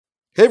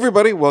Hey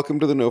everybody, welcome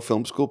to the No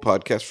Film School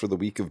podcast for the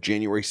week of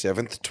January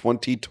 7th,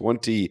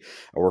 2020,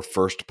 our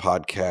first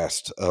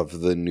podcast of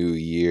the new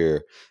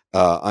year.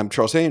 I'm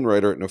Charles Hain,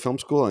 writer at No Film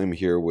School. I'm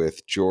here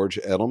with George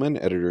Edelman,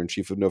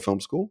 editor-in-chief of No Film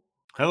School.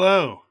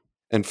 Hello.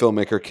 And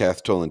filmmaker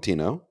Kath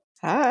Tolentino.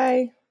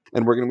 Hi.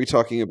 And we're going to be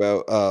talking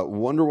about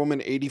Wonder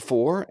Woman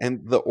 84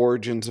 and the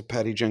origins of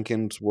Patty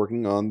Jenkins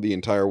working on the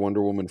entire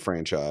Wonder Woman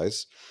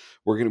franchise.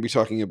 We're going to be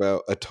talking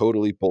about a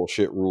totally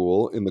bullshit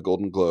rule in the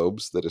Golden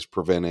Globes that is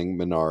preventing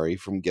Minari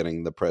from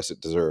getting the press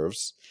it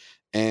deserves.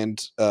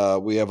 And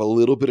we have a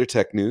little bit of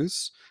tech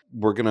news.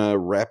 We're going to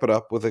wrap it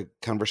up with a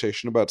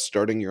conversation about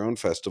starting your own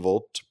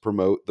festival to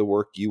promote the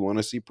work you want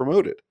to see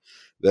promoted.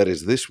 That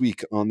is this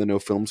week on the No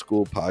Film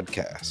School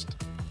podcast.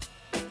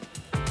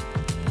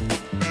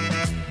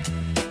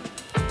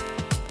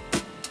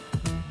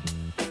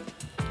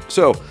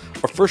 So,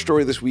 our first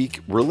story this week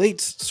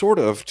relates sort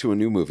of to a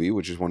new movie,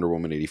 which is Wonder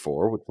Woman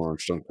 84, which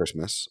launched on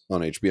Christmas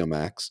on HBO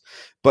Max.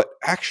 But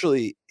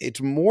actually,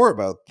 it's more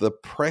about the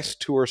press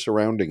tour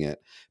surrounding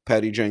it.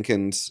 Patty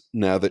Jenkins,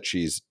 now that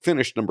she's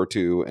finished number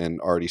 2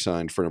 and already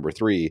signed for number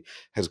 3,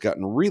 has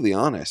gotten really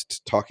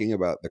honest talking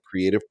about the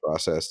creative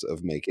process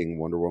of making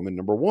Wonder Woman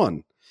number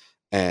 1.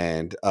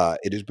 And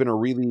it has been a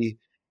really...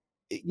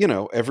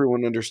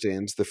 everyone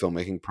understands the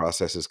filmmaking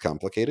process is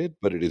complicated,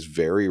 but it is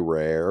very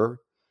rare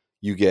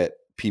you get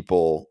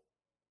people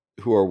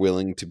who are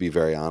willing to be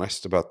very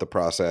honest about the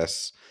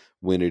process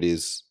when it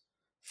is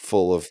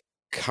full of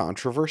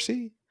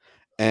controversy.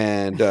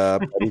 And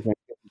Patty Jenkins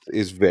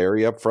is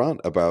very upfront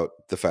about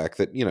the fact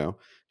that,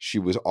 she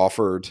was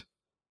offered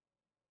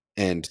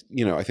and,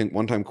 I think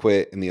one time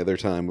quit and the other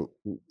time,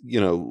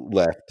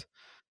 left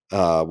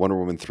Wonder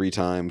Woman 3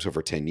 times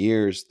over 10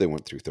 years. They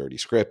went through 30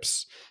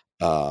 scripts.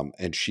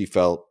 And she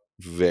felt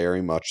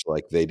very much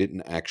like they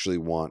didn't actually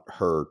want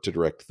her to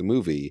direct the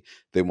movie.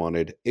 They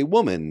wanted a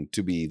woman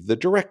to be the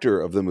director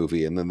of the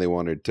movie, and then they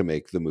wanted to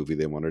make the movie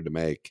they wanted to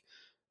make,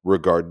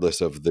 regardless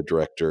of the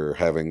director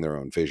having their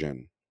own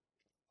vision.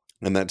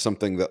 And that's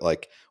something that,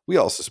 we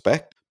all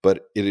suspect,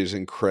 but it is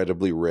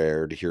incredibly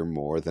rare to hear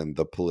more than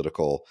the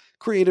political,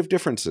 creative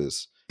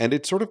differences. And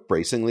it's sort of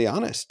bracingly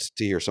honest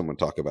to hear someone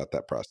talk about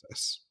that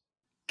process.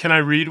 Can I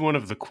read one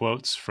of the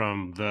quotes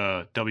from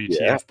the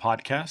WTF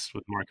podcast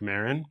with Mark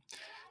Maron?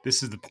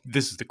 This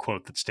is the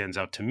quote that stands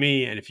out to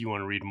me, and if you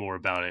want to read more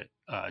about it,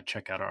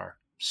 check out our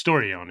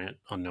story on it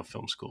on No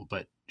Film School.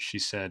 But she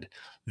said,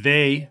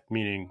 they,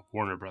 meaning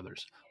Warner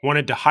Brothers,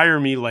 wanted to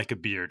hire me like a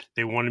beard.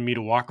 They wanted me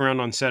to walk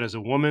around on set as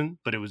a woman,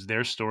 but it was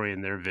their story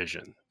and their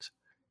vision.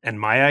 And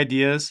my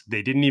ideas,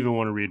 they didn't even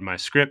want to read my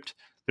script.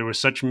 There was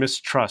such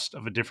mistrust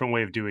of a different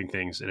way of doing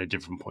things and a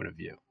different point of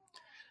view.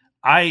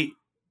 I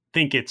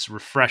think it's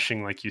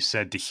refreshing, like you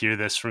said, to hear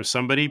this from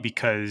somebody,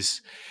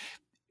 because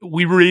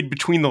we read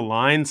between the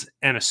lines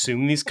and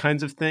assume these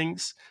kinds of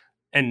things.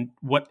 And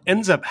what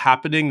ends up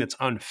happening that's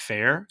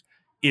unfair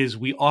is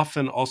we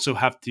often also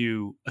have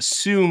to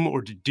assume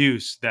or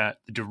deduce that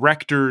the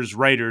directors,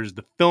 writers,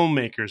 the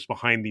filmmakers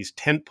behind these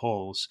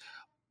tentpoles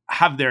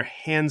have their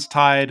hands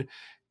tied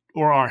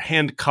or are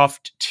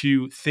handcuffed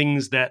to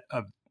things that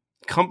a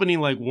company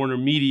like Warner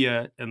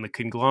Media and the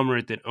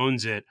conglomerate that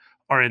owns it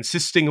are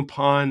insisting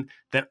upon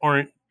that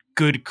aren't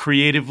good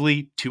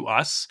creatively to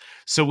us.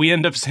 So we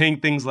end up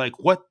saying things like,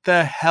 what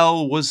the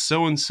hell was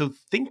so-and-so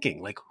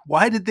thinking? Like,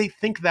 why did they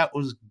think that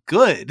was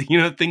good?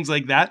 Things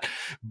like that.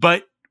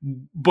 But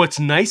what's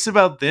nice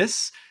about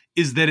this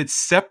is that it's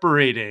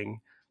separating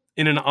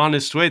in an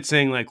honest way. It's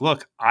saying like,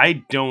 look,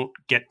 I don't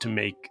get to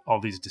make all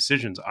these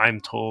decisions.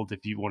 I'm told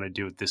if you want to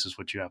do it, this is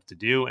what you have to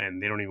do.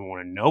 And they don't even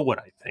want to know what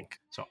I think.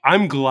 So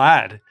I'm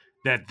glad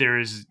that there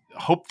is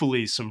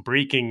hopefully some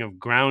breaking of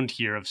ground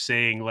here of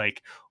saying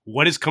like,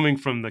 what is coming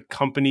from the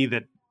company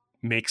that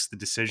makes the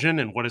decision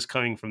and what is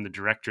coming from the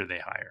director they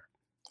hire.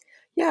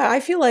 Yeah, I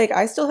feel like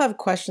I still have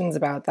questions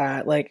about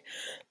that. Like,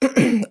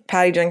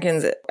 Patty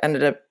Jenkins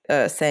ended up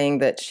saying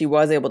that she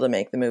was able to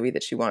make the movie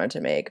that she wanted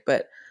to make,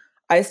 but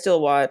I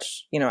still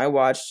watch, I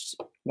watched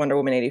Wonder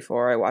Woman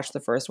 84, I watched the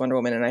first Wonder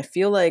Woman, and I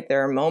feel like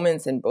there are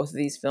moments in both of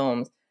these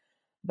films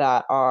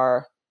that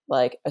are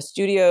like a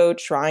studio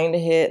trying to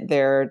hit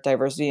their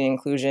diversity and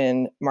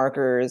inclusion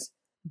markers,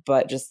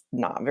 but just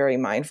not very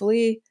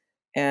mindfully.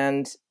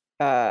 And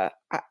I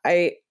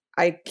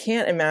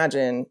can't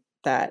imagine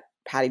that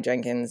Patty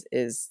Jenkins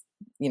is,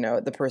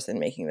 the person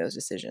making those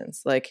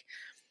decisions. Like,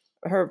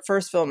 her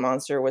first film,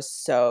 Monster, was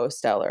so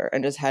stellar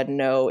and just had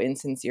no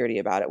insincerity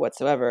about it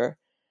whatsoever.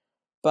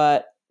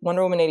 But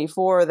Wonder Woman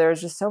 84,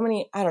 there's just so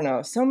many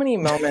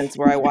moments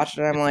where I watched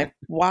it and I'm like,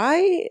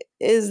 why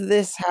is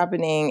this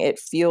happening? It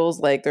feels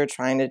like they're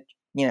trying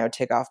to,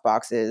 tick off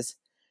boxes.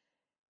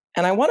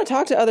 And I want to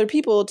talk to other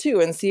people too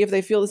and see if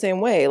they feel the same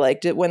way.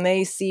 Like, when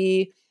they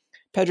see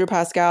Pedro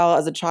Pascal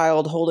as a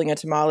child holding a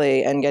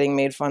tamale and getting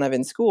made fun of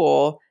in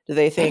school, do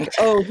they think,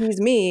 oh, he's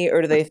me?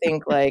 Or do they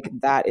think like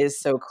that is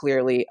so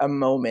clearly a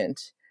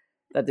moment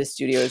that this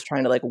studio is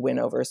trying to like win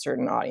over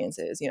certain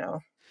audiences,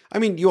 I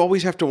mean, you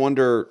always have to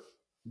wonder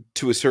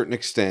to a certain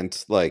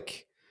extent,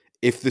 like,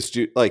 if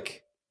the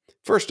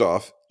first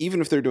off, even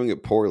if they're doing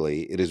it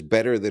poorly, it is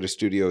better that a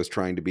studio is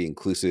trying to be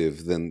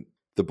inclusive than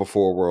the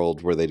before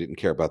world where they didn't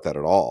care about that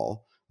at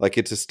all. Like,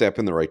 it's a step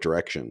in the right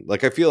direction.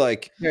 Like, I feel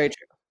like, Very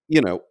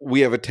true.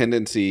 we have a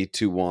tendency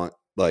to want,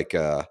 like,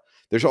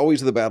 there's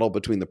always the battle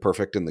between the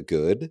perfect and the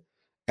good.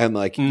 And,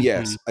 like,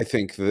 yes, I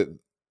think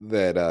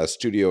that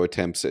studio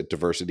attempts at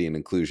diversity and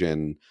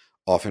inclusion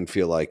often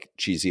feel like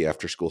cheesy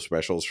after school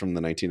specials from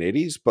the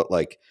 1980s, but,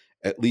 like,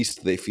 at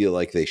least they feel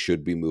like they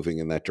should be moving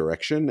in that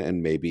direction,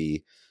 and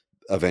maybe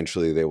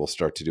eventually they will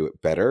start to do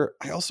it better.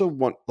 I also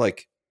want,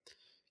 like,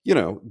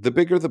 the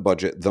bigger the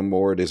budget, the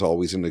more it is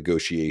always a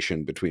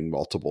negotiation between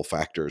multiple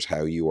factors,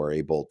 how you are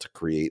able to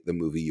create the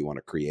movie you want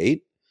to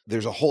create.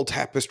 There's a whole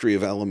tapestry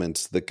of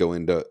elements that go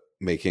into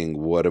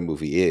making what a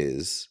movie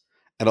is.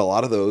 And a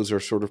lot of those are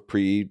sort of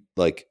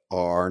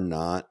are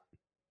not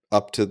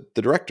up to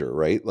the director,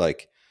 right?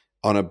 Like,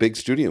 on a big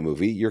studio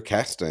movie, your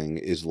casting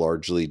is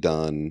largely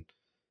done.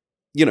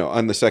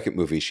 On the second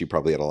movie, she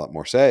probably had a lot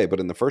more say, but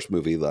in the first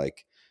movie,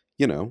 like,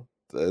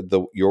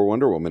 your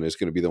Wonder Woman is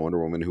going to be the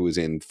Wonder Woman who is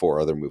in 4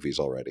 other movies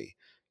already.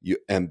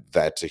 And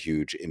that's a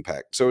huge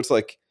impact. So it's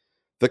like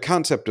the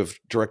concept of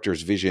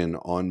director's vision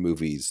on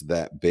movies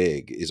that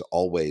big is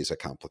always a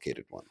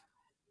complicated one.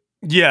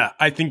 Yeah,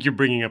 I think you're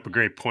bringing up a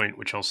great point,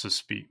 which also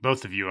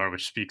both of you are,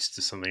 which speaks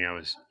to something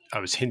I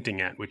was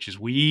hinting at, which is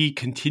we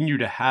continue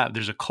to have,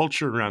 there's a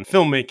culture around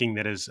filmmaking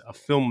that is a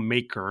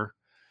filmmaker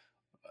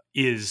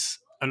is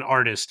an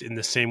artist in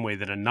the same way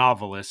that a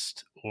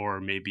novelist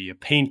or maybe a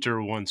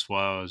painter once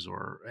was,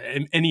 or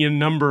a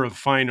number of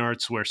fine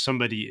arts where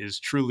somebody is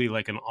truly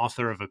like an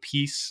author of a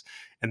piece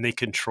and they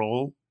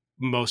control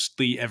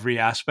mostly every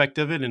aspect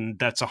of it. And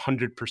that's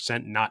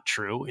 100% not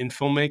true in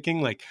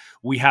filmmaking. Like,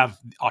 we have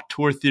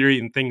auteur theory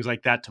and things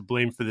like that to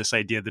blame for this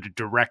idea that a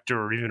director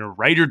or even a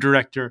writer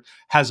director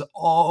has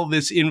all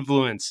this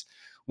influence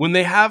when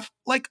they have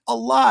like a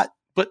lot,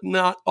 but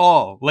not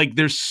all. Like,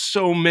 there's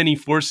so many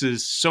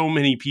forces, so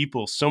many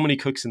people, so many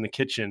cooks in the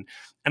kitchen.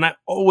 And I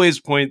always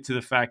point to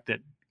the fact that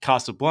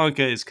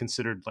Casablanca is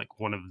considered like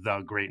one of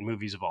the great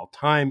movies of all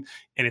time.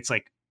 And it's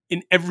like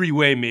in every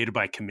way made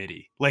by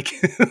committee. Like,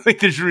 like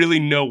there's really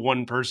no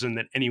one person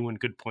that anyone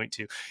could point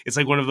to. It's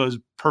like one of those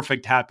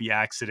perfect happy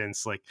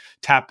accidents, like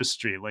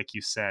tapestry, like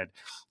you said.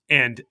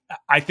 And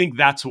I think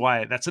that's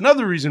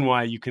another reason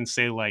why you can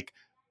say, like,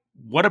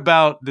 what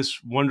about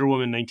this Wonder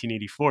Woman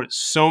 1984?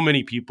 So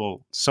many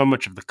people, so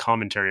much of the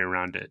commentary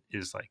around it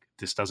is like,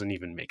 this doesn't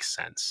even make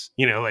sense.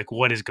 Like,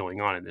 what is going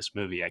on in this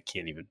movie? I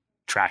can't even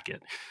track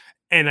it.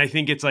 And I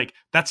think it's like,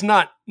 that's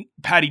not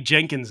Patty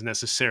Jenkins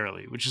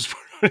necessarily, which is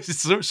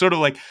sort of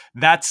like,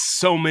 that's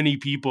so many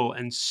people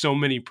and so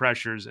many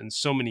pressures and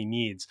so many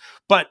needs.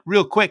 But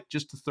real quick,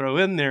 just to throw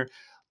in there,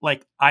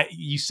 like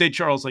you say,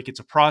 Charles, like, it's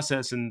a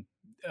process and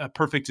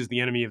perfect is the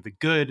enemy of the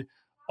good.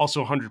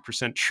 Also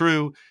 100%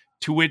 true.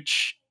 To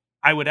which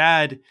I would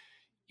add,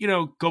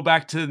 go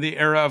back to the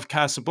era of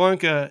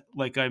Casablanca,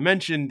 like I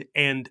mentioned,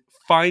 and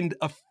find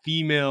a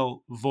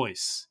female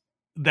voice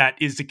that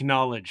is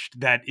acknowledged,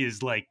 that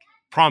is like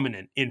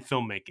prominent in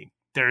filmmaking.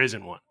 There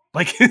isn't one.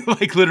 Like,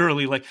 like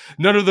literally, like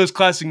none of those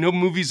classic, no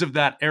movies of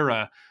that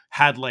era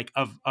had like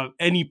of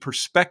any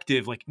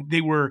perspective. Like, they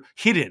were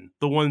hidden.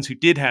 The ones who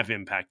did have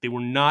impact, they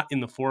were not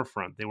in the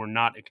forefront. They were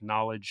not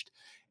acknowledged.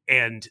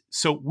 And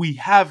so we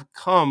have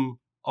come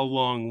a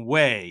long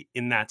way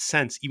in that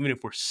sense, even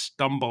if we're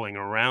stumbling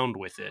around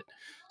with it.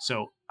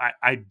 So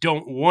I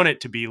don't want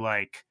it to be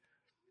like,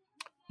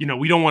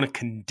 we don't want to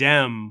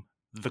condemn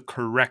the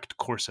correct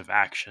course of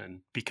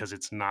action because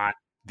it's not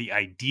the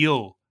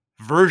ideal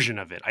version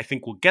of it. I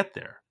think we'll get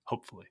there,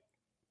 hopefully.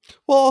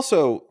 Well,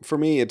 also, for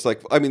me, it's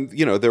like, I mean,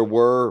 there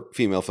were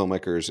female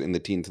filmmakers in the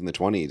teens and the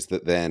 20s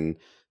that then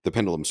the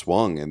pendulum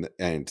swung,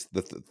 and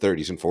the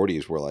 30s and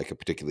 40s were like a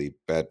particularly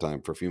bad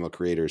time for female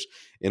creators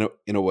in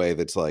a way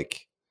that's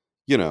like,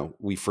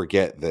 we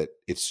forget that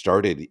it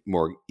started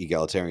more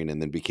egalitarian and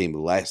then became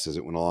less as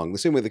it went along. The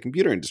same way the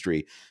computer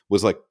industry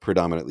was like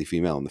predominantly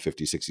female in the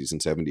 50s, 60s,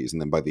 and 70s, and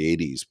then by the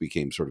 80s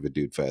became sort of a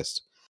dude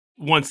fest.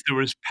 Once there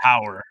was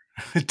power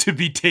to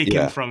be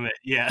taken from it.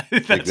 Yeah,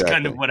 that's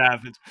kind of what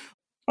happens.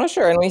 Oh,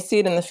 sure. And we see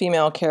it in the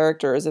female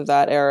characters of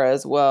that era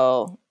as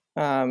well.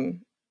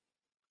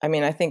 I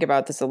mean, I think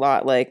about this a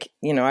lot. Like,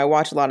 I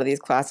watch a lot of these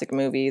classic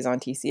movies on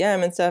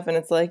TCM and stuff, and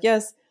it's like,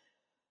 yes,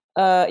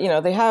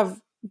 they have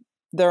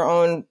their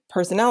own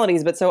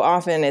personalities, but so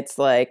often it's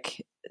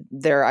like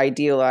their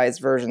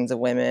idealized versions of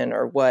women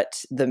or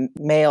what the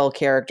male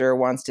character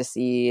wants to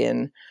see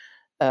in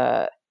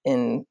the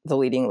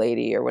leading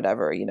lady or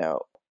whatever,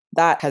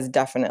 that has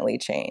definitely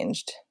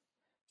changed.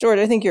 George,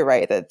 I think you're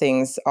right that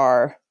things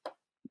are,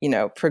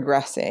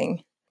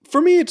 progressing. For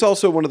me, it's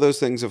also one of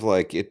those things of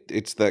like,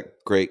 it's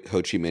that great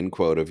Ho Chi Minh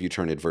quote of you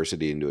turn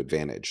adversity into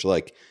advantage.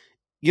 Like,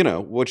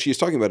 what she's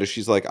talking about is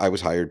she's like, I was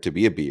hired to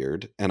be a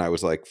beard. And I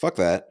was like, fuck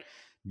that.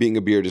 Being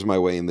a beard is my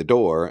way in the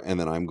door. And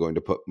then I'm going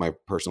to put my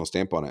personal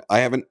stamp on it. I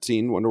haven't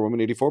seen Wonder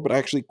Woman 84, but I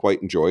actually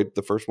quite enjoyed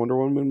the first Wonder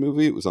Woman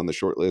movie. It was on the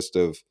short list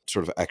of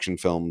sort of action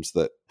films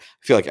that I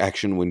feel like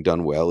action when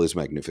done well is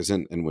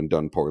magnificent and when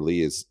done poorly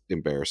is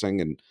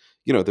embarrassing. And,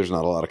 there's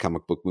not a lot of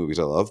comic book movies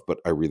I love, but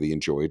I really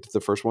enjoyed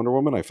the first Wonder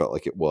Woman. I felt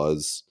like it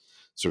was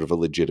sort of a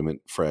legitimate,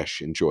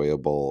 fresh,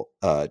 enjoyable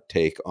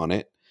take on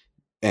it.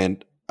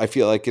 And I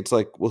feel like it's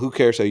like, well, who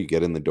cares how you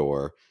get in the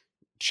door?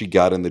 She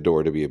got in the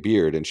door to be a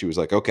Beard, and she was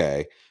like,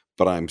 okay,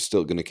 but I'm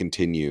still going to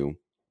continue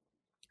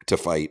to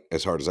fight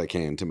as hard as I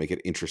can to make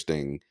it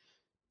interesting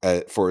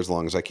for as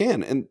long as I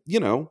can. And,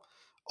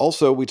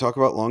 also we talk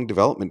about long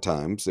development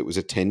times. It was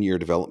a 10-year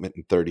development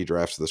and 30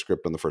 drafts of the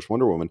script on the first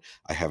Wonder Woman.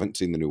 I haven't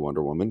seen the new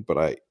Wonder Woman,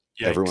 but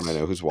everyone I Yikes.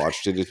 know who's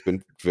watched it has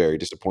been very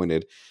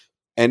disappointed.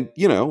 And,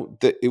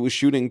 that it was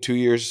shooting 2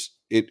 years.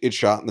 It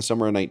shot in the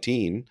summer of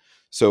 19.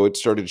 So it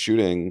started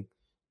shooting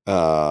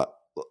uh,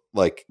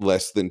 like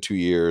less than 2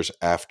 years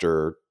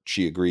after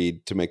she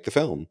agreed to make the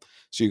film.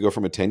 So you go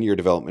from a 10-year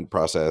development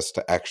process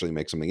to actually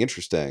make something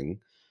interesting,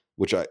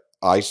 which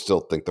I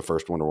still think the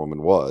first Wonder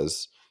Woman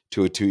was,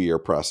 to a 2-year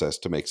process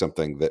to make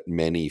something that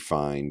many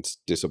find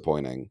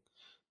disappointing.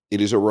 It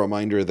is a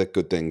reminder that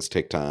good things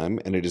take time,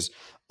 and it is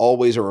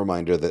always a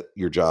reminder that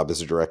your job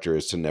as a director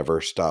is to never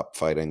stop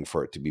fighting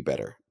for it to be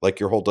better. Like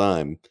your whole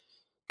time,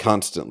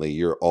 constantly,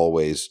 you're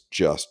always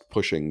just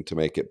pushing to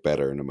make it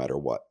better no matter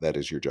what. That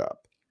is your job.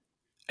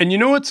 And you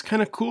know what's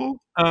kind of cool?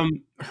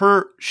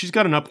 She's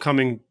got an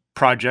upcoming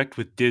project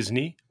with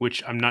Disney,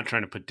 which I'm not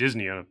trying to put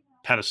Disney on a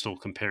pedestal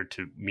compared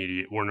to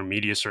Warner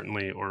Media,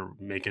 certainly, or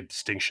make a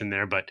distinction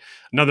there, but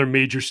another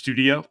major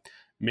studio,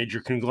 major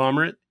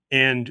conglomerate.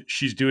 And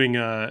she's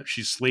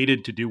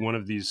slated to do one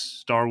of these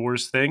Star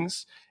Wars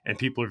things, and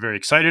people are very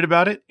excited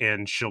about it.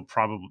 And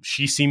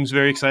she seems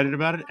very excited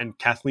about it. And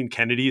Kathleen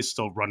Kennedy is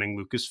still running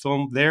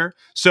Lucasfilm there.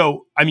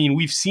 So, I mean,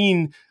 we've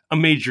seen a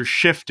major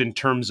shift in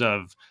terms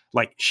of,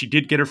 like, she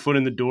did get her foot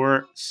in the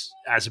door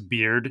as a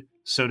Beard,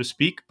 so to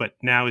speak, but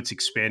now it's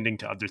expanding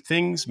to other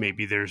things.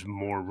 Maybe there's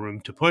more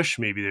room to push.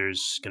 Maybe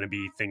there's going to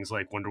be things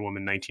like Wonder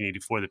Woman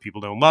 1984 that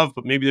people don't love,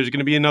 but maybe there's going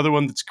to be another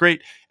one that's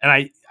great. And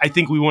I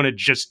think we want to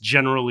just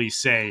generally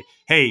say,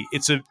 hey,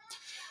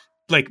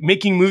 like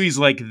making movies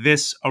like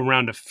this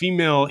around a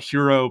female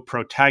hero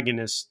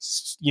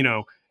protagonist,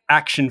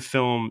 action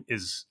film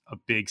is a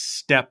big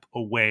step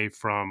away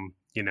from,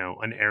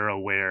 an era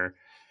where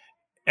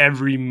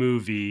every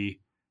movie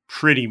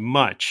pretty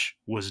much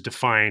was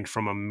defined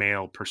from a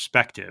male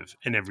perspective,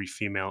 and every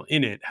female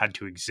in it had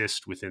to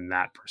exist within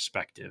that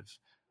perspective.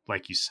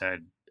 Like you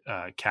said,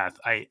 Kath,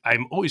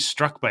 I'm always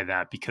struck by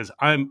that because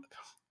I'm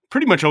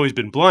pretty much always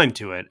been blind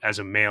to it as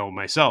a male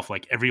myself.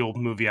 Like every old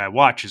movie I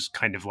watch is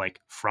kind of like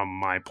from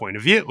my point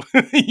of view,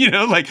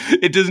 like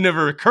it doesn't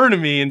ever occur to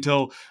me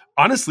until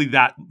honestly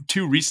that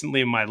too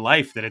recently in my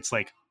life that it's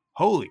like,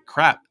 holy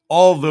crap,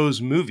 all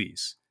those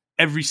movies,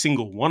 every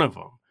single one of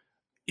them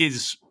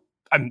is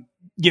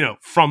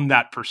from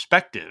that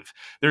perspective.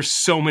 There's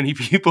so many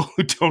people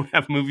who don't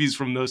have movies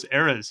from those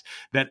eras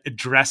that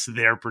address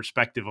their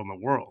perspective on the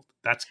world.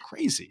 That's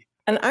crazy.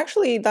 And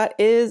actually, that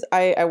is,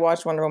 I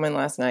watched Wonder Woman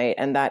last night,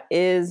 and that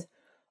is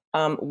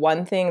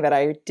one thing that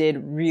I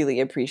did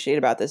really appreciate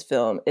about this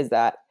film is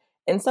that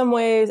in some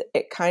ways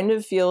it kind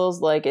of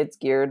feels like it's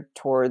geared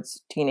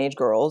towards teenage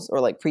girls or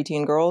like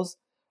preteen girls.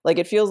 Like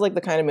it feels like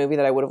the kind of movie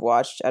that I would have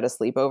watched at a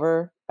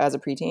sleepover as a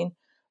preteen.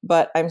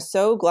 But I'm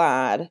so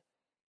glad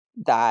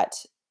that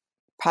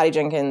Patty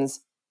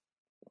Jenkins,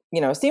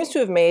 seems to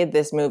have made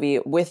this movie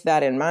with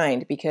that in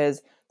mind,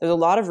 because there's a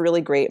lot of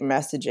really great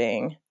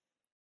messaging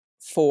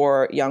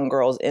for young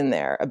girls in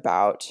there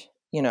about,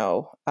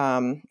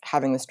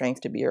 having the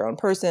strength to be your own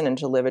person and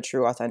to live a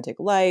true, authentic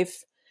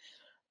life.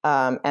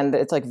 And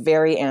it's like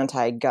very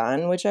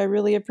anti-gun, which I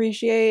really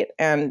appreciate,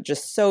 and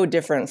just so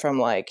different from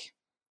like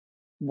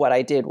what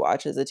I did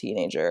watch as a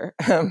teenager.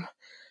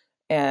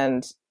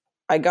 And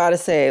I gotta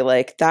say,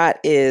 like, that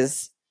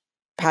is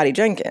Patty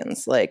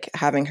Jenkins, like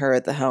having her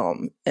at the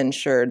helm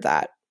ensured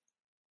that,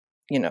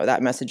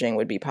 that messaging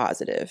would be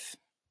positive.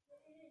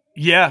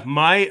 Yeah,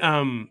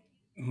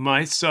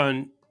 my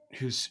son,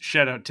 who's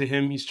shout out to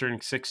him, he's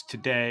turning 6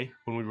 today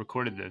when we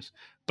recorded this.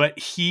 But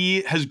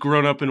he has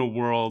grown up in a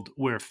world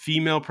where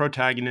female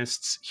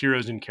protagonists,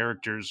 heroes, and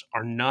characters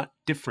are not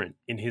different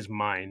in his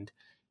mind.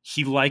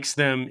 He likes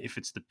them if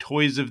it's the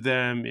toys of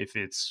them, if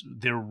it's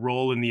their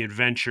role in the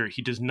adventure.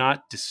 He does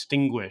not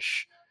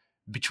distinguish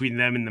between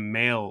them and the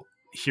male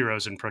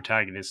heroes and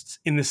protagonists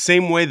in the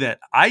same way that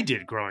I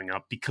did growing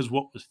up, because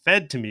what was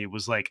fed to me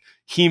was like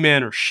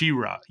He-Man or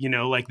She-Ra,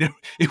 like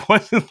it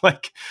wasn't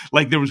like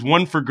there was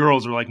one for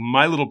girls or like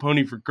My Little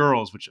Pony for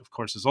girls, which of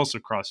course is also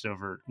crossed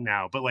over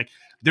now, but like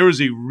there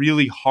was a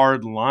really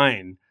hard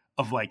line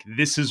of like,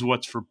 this is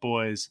what's for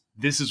boys,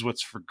 this is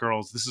what's for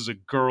girls, this is a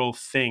girl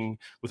thing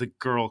with a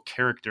girl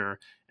character.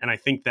 And I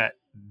think that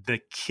the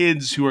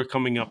kids who are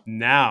coming up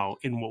now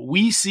in what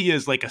we see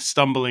as like a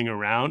stumbling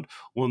around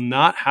will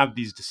not have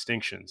these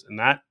distinctions. And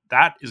that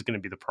is going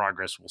to be the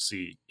progress we'll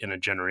see in a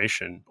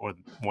generation or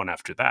one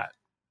after that.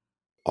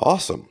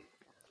 Awesome.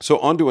 So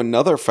on to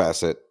another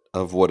facet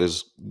of what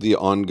is the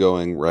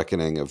ongoing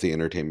reckoning of the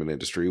entertainment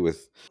industry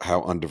with how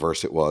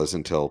undiverse it was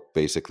until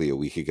basically a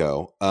week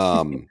ago.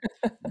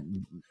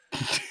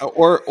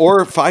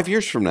 Or 5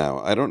 years from now.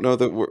 I don't know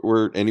that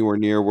we're anywhere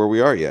near where we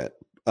are yet,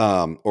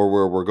 or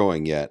where we're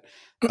going yet.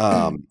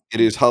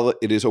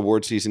 It is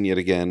award season yet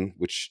again,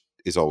 which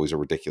is always a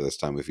ridiculous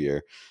time of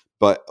year.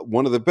 But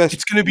one of the best,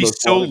 It's going to be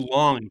most so wanted.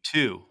 long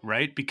too,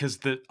 right? Because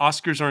the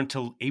Oscars aren't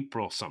until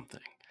April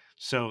something.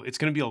 So it's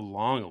going to be a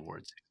long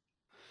awards.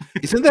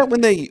 Isn't that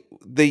when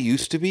they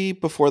used to be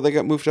before they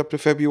got moved up to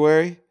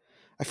February?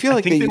 I feel I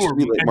like they think they used were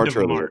to be late end March, of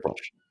early March. April.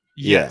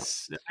 Yeah.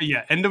 Yes.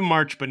 Yeah, end of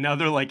March, but now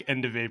they're like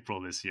end of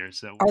April this year.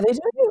 So Are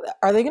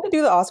they going to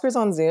do the Oscars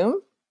on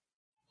Zoom?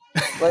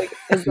 Like,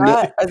 is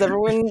No,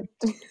 everyone?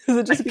 Is it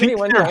I just going to think be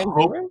one they're giant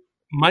Zoom room?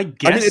 my I mean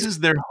guess it's is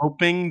they're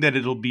hoping that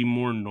it'll be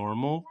more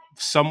normal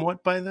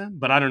somewhat by then,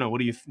 but I don't know.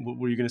 What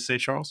were you going to say,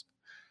 Charles?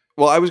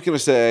 well, I was going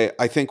to say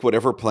I think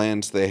whatever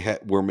plans they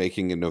were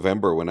making in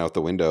November went out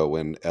the window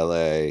when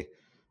LA.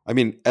 I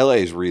mean, LA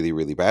is really,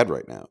 really bad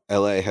right now.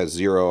 LA has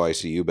 0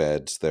 ICU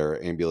beds. There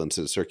are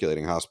ambulances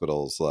circulating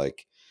hospitals.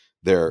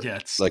 There, Yeah,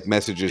 like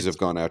messages have it's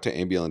gone out to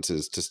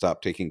ambulances to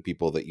stop taking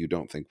people that you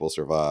don't think will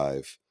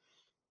survive.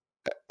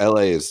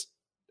 LA is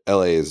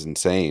LA is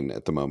insane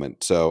at the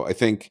moment. So I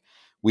think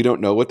we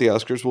don't know what the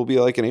Oscars will be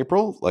like in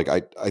April. Like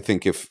I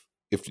think if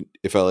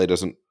LA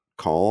doesn't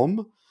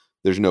calm,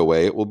 there's no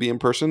way it will be in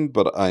person,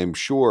 but I'm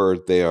sure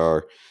they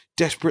are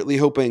desperately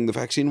hoping the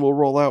vaccine will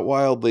roll out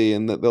wildly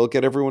and that they'll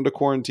get everyone to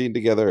quarantine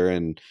together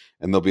and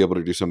they'll be able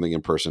to do something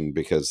in person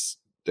because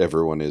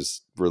everyone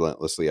is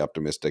relentlessly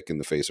optimistic in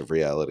the face of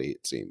reality,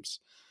 it seems.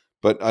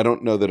 But I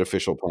don't know that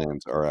official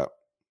plans are out.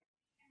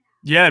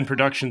 yeah, and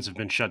productions have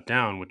been shut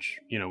down, which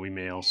we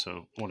may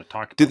also want to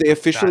talk Did about. they But that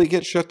officially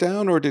get shut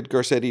down, or did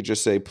Garcetti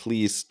just say,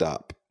 "Please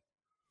stop"?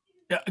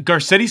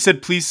 Garcetti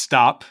said, "Please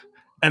stop,"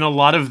 and a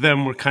lot of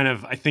them were kind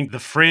of. I think the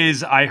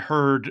phrase I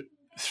heard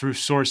through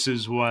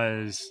sources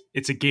was,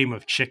 "It's a game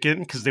of chicken,"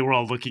 because they were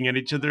all looking at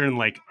each other and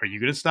like, "Are you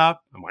going to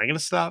stop? Am I going to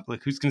stop?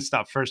 Like, who's going to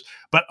stop first?"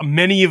 But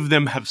many of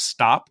them have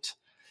stopped,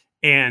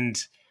 and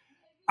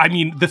I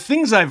mean, the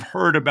things I've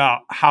heard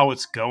about how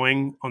it's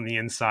going on the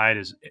inside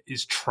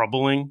is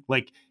troubling.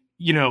 Like,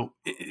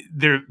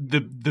 the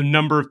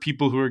number of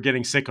people who are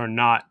getting sick are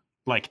not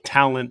like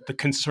talent. The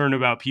concern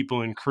about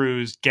people in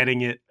crews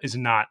getting it is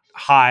not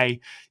high.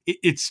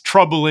 It's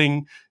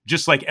troubling.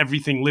 Just like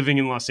everything living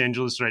in Los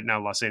Angeles right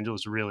now, Los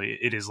Angeles really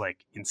it is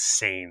like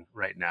insane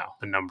right now.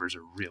 The numbers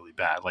are really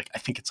bad. Like I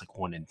think it's like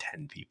 1 in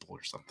 10 people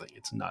or something.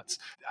 It's nuts.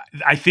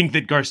 I think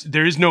that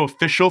there is no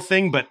official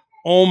thing, but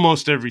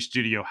almost every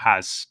studio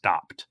has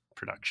stopped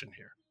production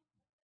here.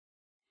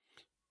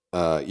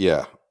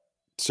 Yeah.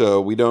 So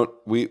we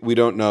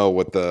don't know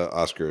what the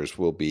Oscars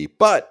will be,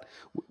 but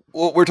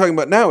what we're talking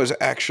about now is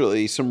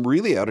actually some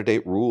really out of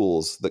date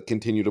rules that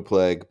continue to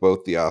plague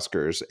both the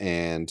Oscars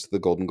and the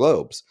Golden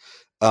Globes.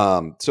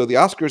 So the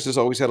Oscars has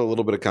always had a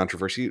little bit of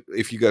controversy.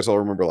 If you guys all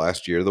remember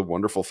last year, the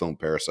wonderful film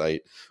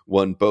Parasite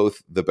won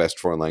both the Best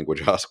Foreign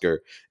Language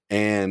Oscar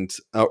and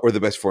or the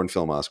Best Foreign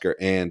Film Oscar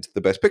and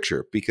the Best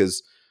Picture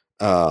because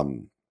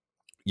um,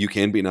 you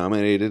can be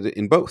nominated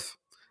in both.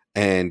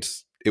 And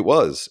it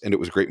was a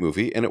great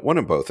movie, and it won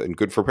in both. And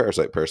good for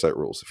Parasite. Parasite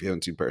rules. If you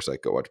haven't seen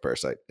Parasite, go watch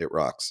Parasite. It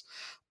rocks.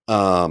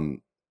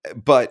 Um,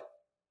 but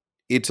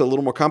it's a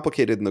little more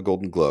complicated in the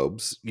Golden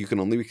Globes. You can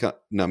only be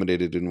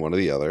nominated in one or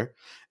the other.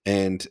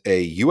 And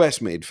a U.S.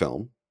 made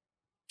film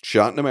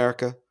shot in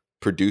America,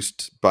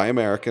 produced by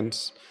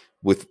Americans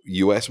with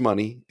US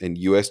money and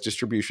US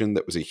distribution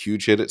that was a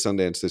huge hit at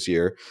Sundance this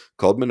year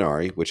called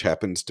Minari, which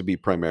happens to be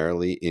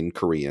primarily in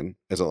Korean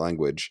as a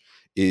language,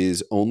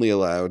 is only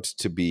allowed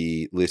to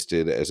be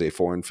listed as a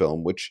foreign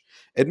film, which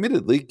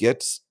admittedly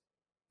gets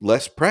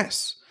less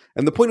press.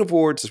 And the point of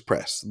awards is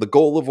press. The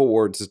goal of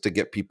awards is to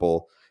get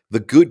people. The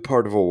good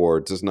part of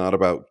awards is not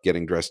about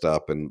getting dressed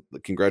up and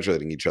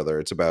congratulating each other.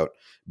 It's about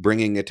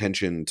bringing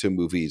attention to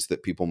movies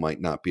that people might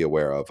not be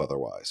aware of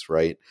otherwise,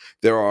 right?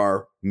 There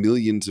are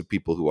millions of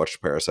people who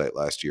watched Parasite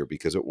last year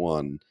because it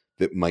won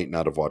that might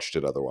not have watched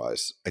it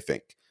otherwise, I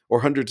think.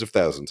 Or hundreds of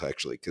thousands,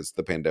 actually, because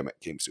the pandemic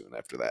came soon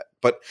after that.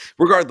 But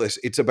regardless,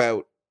 it's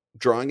about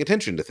drawing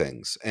attention to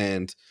things.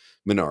 And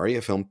Minari,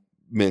 a film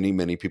many,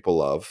 many people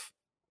love,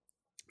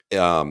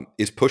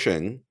 is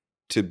pushing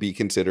to be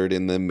considered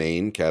in the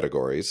main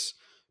categories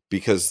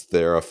because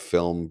they're a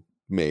film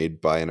made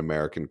by an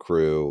American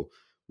crew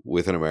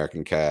with an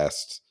American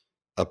cast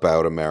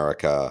about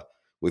America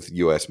with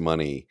US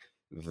money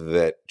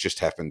that just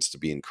happens to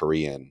be in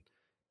Korean,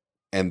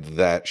 and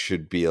that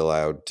should be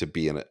allowed to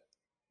be in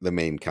the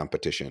main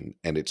competition,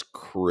 and it's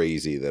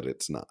crazy that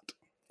it's not.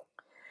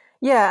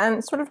 Yeah,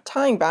 and sort of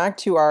tying back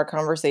to our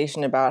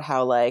conversation about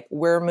how like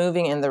we're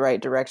moving in the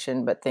right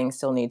direction, but things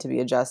still need to be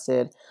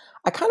adjusted.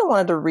 I kind of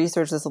wanted to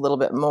research this a little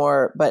bit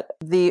more, but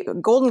the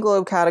Golden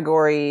Globe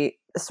category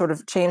sort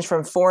of changed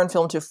from foreign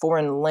film to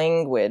foreign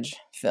language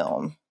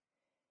film,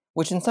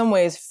 which in some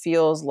ways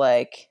feels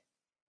like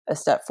a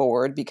step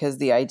forward because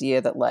the idea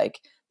that like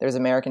there's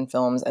American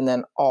films and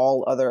then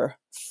all other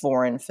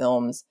foreign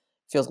films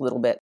feels a little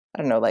bit, I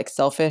don't know, like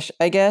selfish,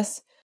 I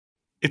guess.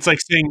 It's like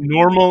saying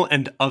normal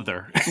and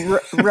other.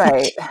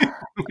 Right.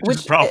 Which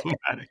is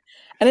problematic.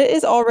 And it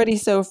is already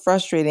so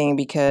frustrating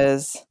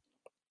because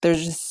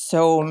there's just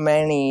so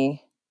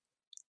many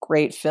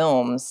great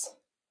films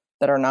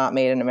that are not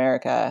made in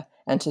America,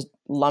 and to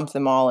lump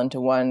them all into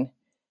one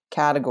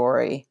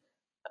category.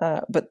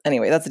 But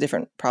anyway, that's a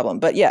different problem.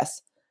 But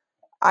yes,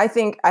 I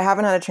think I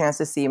haven't had a chance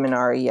to see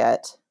Minari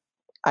yet.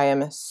 I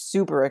am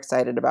super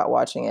excited about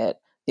watching it.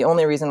 The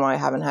only reason why I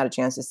haven't had a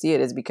chance to see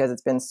it is because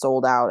it's been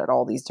sold out at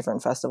all these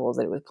different festivals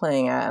that it was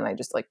playing at, and I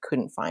just like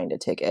couldn't find a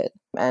ticket.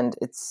 And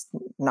it's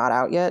not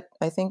out yet,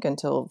 I think,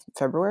 until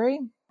February.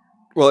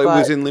 Well, it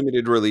was in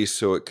limited release,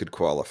 so it could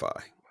qualify.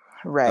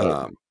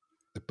 Right.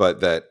 But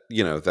that,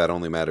 that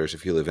only matters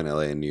if you live in LA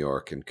and New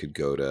York and could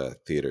go to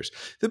theaters.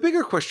 The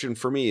bigger question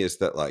for me is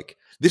that, like,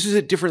 this is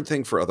a different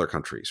thing for other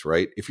countries,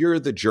 right? If you're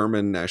the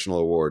German National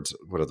Awards,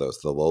 what are those?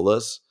 The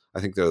Lolas?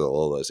 I think they're the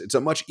Lolas. It's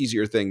a much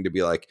easier thing to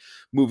be like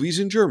movies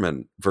in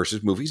German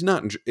versus movies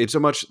not in. It's a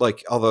much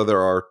like, although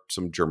there are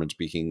some German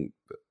speaking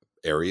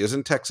areas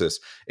in Texas,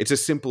 it's a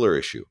simpler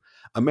issue.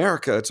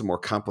 America, it's a more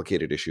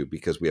complicated issue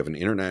because we have an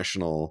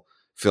international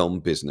film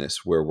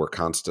business where we're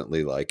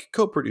constantly like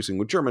co-producing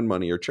with German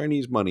money or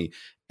Chinese money.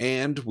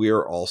 And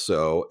we're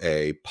also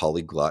a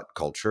polyglot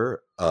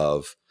culture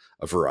of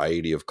a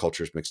variety of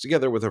cultures mixed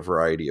together with a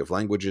variety of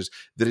languages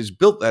that is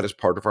built that as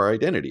part of our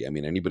identity. I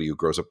mean, anybody who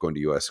grows up going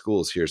to US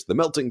schools hears the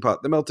melting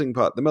pot, the melting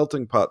pot, the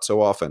melting pot so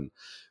often.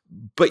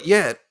 But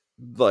yet,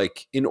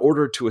 like, in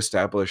order to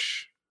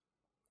establish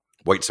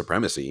white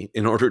supremacy,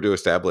 in order to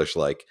establish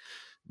like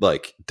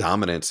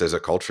dominance as a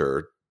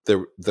culture,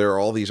 there are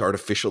all these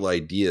artificial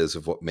ideas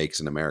of what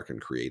makes an American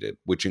created,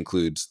 which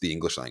includes the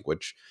English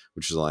language,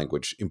 which is a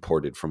language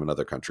imported from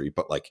another country,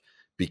 but like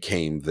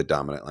became the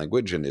dominant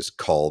language and is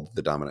called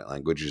the dominant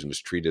language and is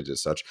treated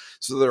as such.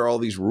 So there are all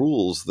these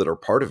rules that are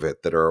part of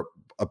it that are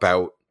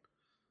about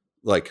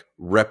like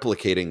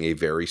replicating a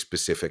very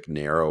specific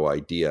narrow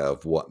idea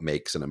of what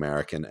makes an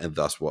American and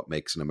thus what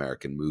makes an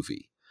American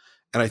movie.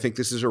 And I think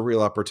this is a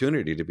real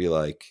opportunity to be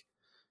like,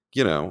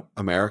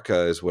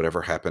 America is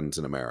whatever happens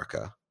in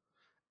America.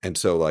 And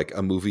so like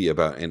a movie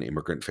about an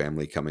immigrant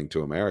family coming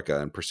to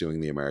America and pursuing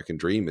the American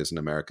dream is an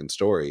American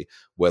story,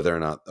 whether or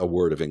not a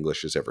word of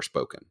English is ever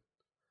spoken.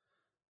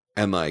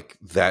 And like,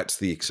 that's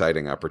the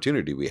exciting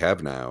opportunity we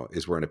have now,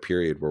 is we're in a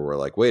period where we're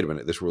like, wait a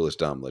minute, this rule is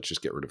dumb. Let's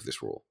just get rid of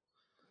this rule.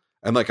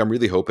 And like, I'm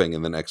really hoping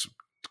in the next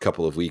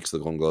couple of weeks, the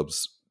Golden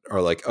Globes are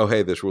like, oh,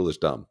 hey, this rule is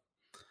dumb.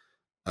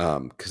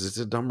 Cause it's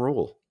a dumb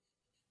rule.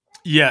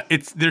 Yeah.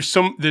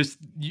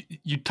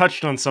 You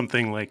touched on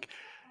something like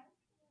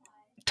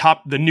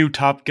the new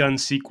Top Gun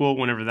sequel,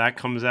 whenever that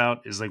comes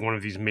out, is like one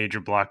of these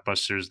major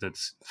blockbusters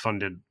that's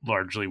funded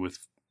largely with,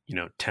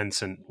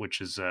 Tencent,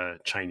 which is a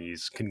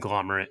Chinese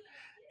conglomerate.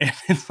 And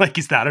it's like,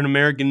 is that an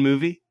American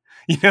movie?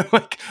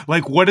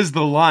 Like what is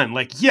the line?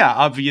 Like, yeah,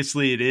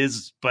 obviously it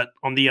is. But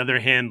on the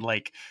other hand,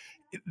 like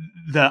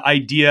the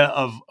idea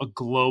of a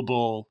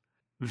global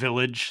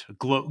village,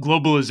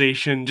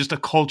 globalization, just a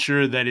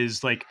culture that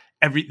is like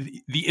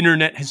the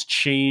internet has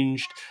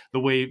changed the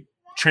way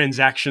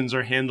transactions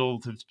are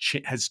handled,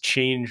 has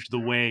changed the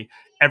way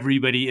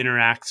everybody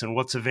interacts and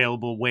what's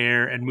available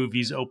where, and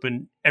movies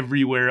open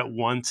everywhere at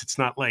once. It's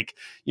not like,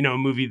 a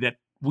movie that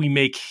we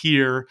make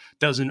here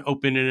doesn't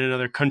open in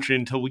another country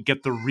until we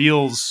get the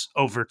reels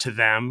over to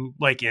them,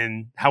 like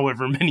in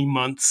however many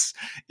months.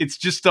 It's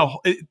just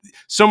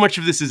so much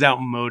of this is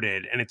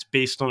outmoded, and it's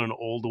based on an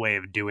old way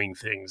of doing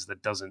things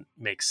that doesn't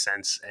make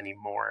sense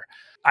anymore.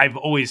 I've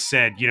always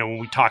said, when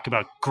we talk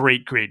about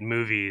great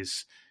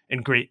movies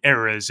and great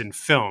eras in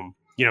film,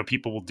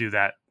 people will do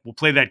that. We'll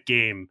play that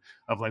game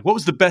of like, what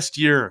was the best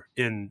year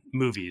in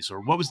movies, or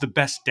what was the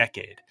best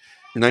decade?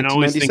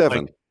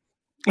 1997.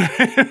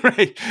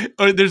 Right.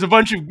 Or there's a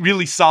bunch of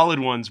really solid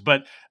ones,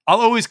 but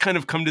I'll always kind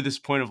of come to this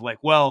point of like,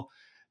 well,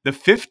 the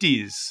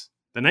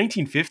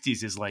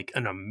 1950s is like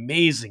an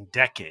amazing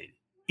decade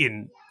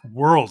in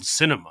world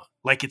cinema.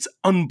 Like, it's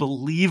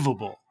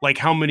unbelievable, like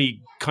how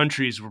many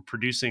countries were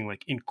producing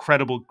like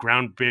incredible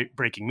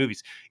groundbreaking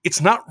movies.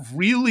 It's not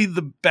really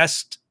the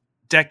best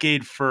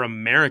decade for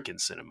American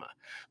cinema,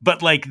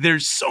 but like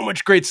there's so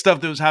much great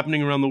stuff that was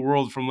happening around the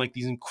world from like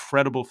these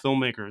incredible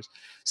filmmakers.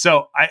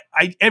 So I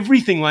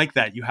everything like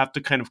that, you have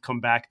to kind of come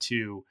back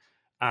to,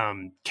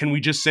 can we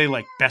just say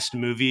like best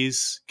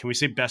movies? Can we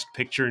say best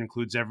picture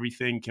includes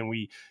everything? Can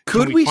we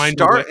find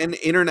start an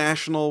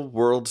international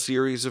World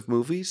Series of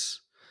movies?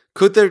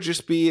 Could there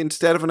just be,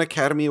 instead of an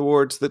Academy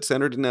Awards that's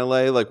centered in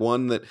LA, like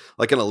one that,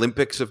 like an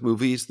Olympics of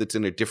movies that's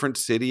in a different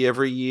city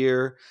every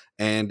year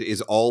and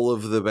is all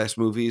of the best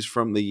movies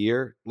from the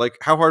year? Like,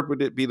 how hard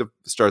would it be to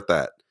start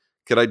that?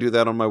 Could I do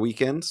that on my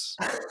weekends?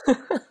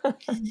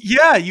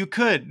 Yeah, you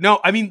could. No,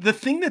 I mean, the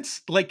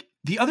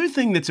other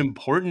thing that's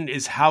important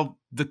is how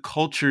the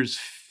cultures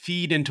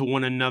feed into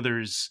one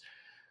another's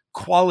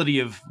quality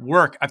of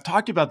work. I've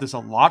talked about this a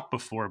lot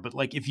before, but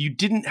like if you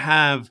didn't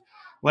have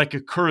like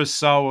a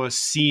Kurosawa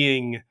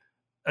seeing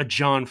a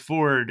John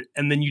Ford,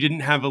 and then you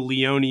didn't have a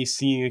Leone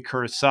seeing a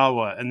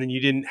Kurosawa, and then you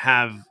didn't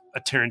have a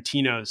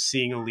Tarantino,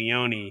 seeing a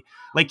Leone,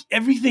 like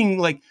everything,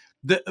 like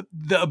the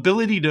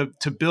ability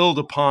to build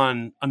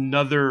upon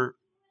another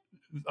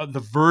the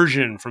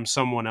version from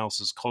someone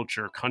else's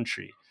culture or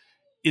country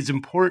is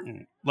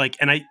important. Like,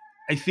 and I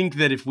think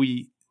that if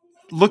we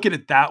look at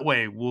it that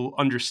way, we'll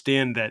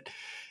understand that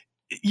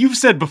you've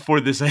said before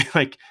this,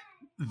 like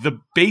the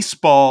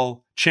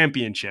baseball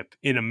championship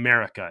in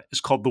America is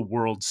called the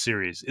World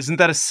Series. Isn't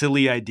that a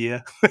silly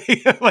idea?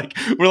 Like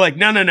we're like,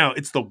 no,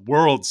 it's the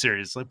World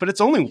Series. Like, but it's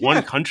only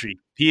one country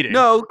competing.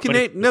 No,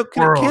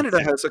 World Canada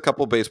Series. has a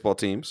couple baseball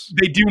teams.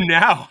 They do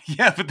now.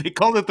 Yeah, but they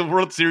called it the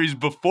World Series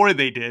before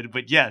they did.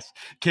 But yes,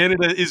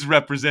 Canada is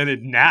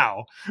represented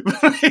now.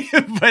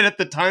 But at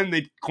the time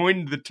they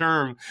coined the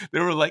term, they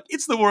were like,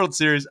 it's the World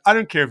Series. I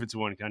don't care if it's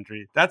one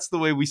country. That's the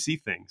way we see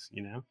things,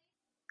 you know?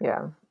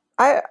 Yeah.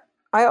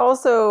 I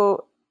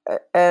also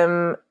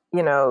am,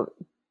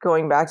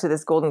 going back to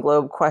this Golden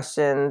Globe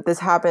question, this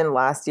happened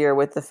last year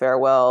with The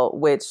Farewell,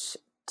 which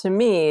to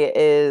me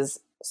is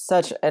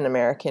such an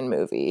American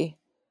movie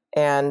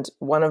and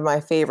one of my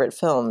favorite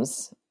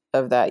films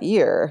of that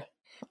year.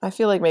 I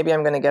feel like maybe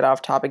I'm going to get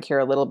off topic here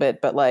a little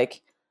bit, but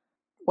like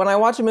when I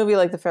watch a movie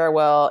like The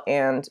Farewell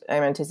and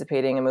I'm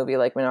anticipating a movie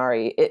like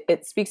Minari,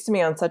 it speaks to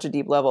me on such a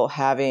deep level,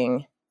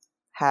 having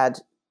had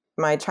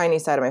my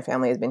Chinese side of my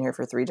family has been here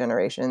for 3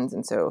 generations.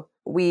 And so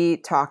we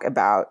talk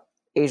about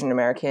Asian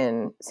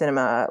American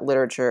cinema,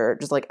 literature,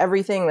 just like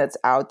everything that's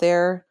out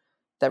there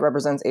that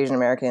represents Asian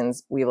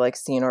Americans, we've like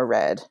seen or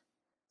read.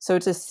 So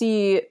to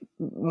see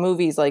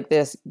movies like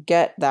this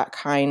get that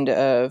kind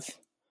of,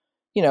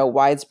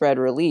 widespread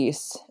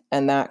release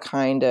and that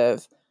kind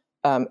of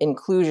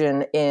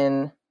inclusion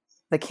in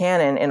the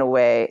canon in a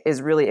way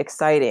is really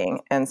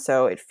exciting. And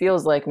so it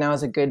feels like now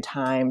is a good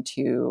time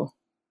to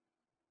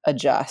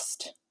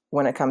adjust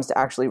when it comes to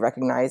actually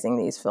recognizing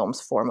these films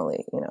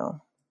formally,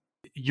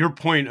 Your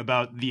point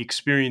about the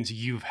experience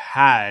you've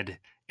had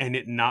and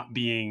it not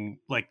being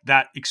like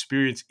that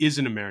experience is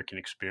an American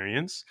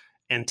experience.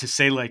 And to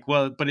say like,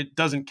 well, but it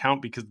doesn't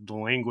count because of the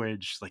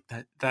language, like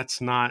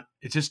that's not,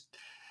 it's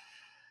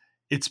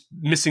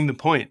missing the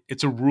point.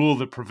 It's a rule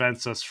that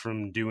prevents us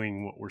from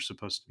doing what we're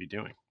supposed to be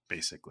doing,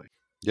 basically.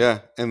 Yeah,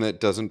 and that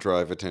doesn't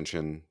drive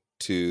attention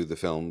to the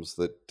films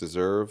that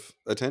deserve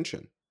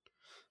attention.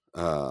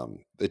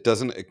 It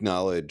doesn't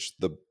acknowledge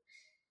the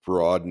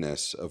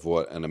broadness of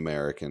what an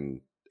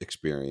American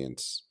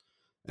experience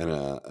and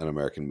an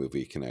American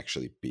movie can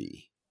actually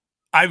be.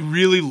 I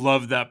really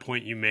love that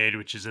point you made,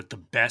 which is that the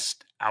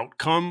best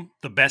outcome,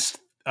 the best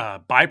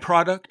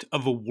byproduct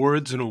of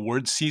awards and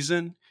award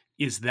season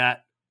is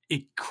that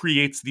it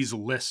creates these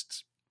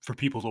lists for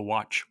people to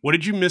watch. What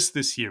did you miss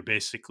this year,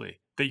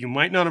 basically, that you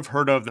might not have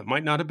heard of, that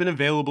might not have been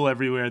available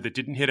everywhere, that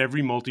didn't hit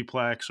every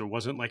multiplex or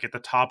wasn't like at the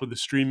top of the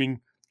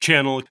streaming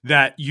channel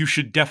that you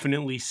should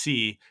definitely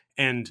see?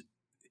 And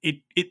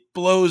it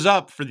blows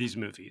up for these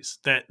movies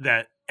and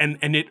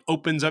it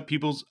opens up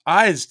people's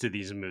eyes to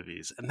these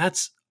movies. And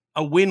that's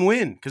a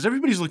win-win because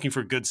everybody's looking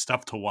for good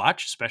stuff to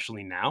watch,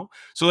 especially now.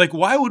 So like,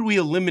 why would we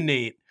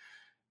eliminate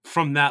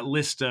from that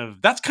list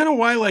of, that's kind of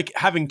why like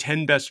having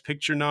 10 best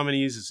picture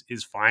nominees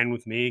is fine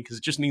with me, because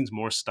it just means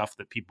more stuff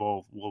that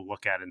people will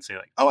look at and say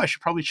like, oh, I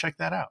should probably check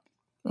that out.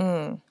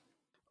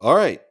 All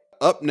right.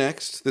 Up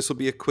next, this will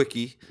be a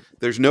quickie.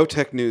 There's no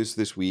tech news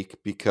this week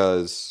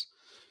because,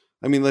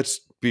 I mean,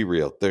 let's be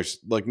real. There's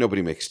like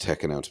nobody makes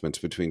tech announcements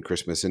between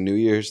Christmas and New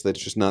Year's.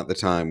 That's just not the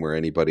time where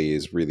anybody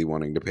is really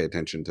wanting to pay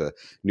attention to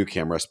new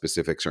camera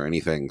specifics or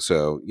anything.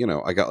 So,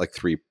 I got like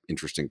 3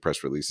 interesting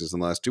press releases in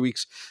the last 2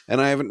 weeks,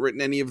 and I haven't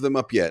written any of them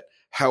up yet.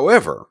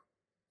 However,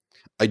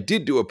 I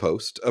did do a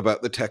post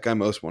about the tech I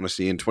most want to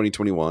see in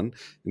 2021.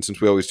 And since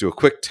we always do a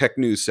quick tech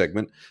news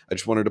segment, I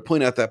just wanted to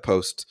point out that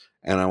post,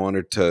 and I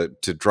wanted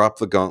to drop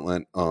the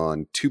gauntlet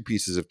on 2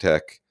 pieces of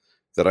tech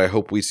that I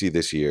hope we see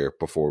this year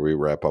before we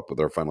wrap up with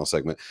our final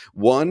segment.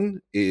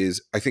 One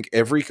is, I think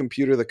every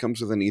computer that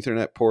comes with an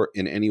Ethernet port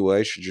in any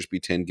way should just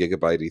be 10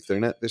 gigabyte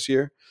Ethernet this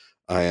year.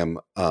 I am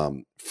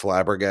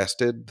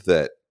flabbergasted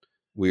that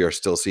we are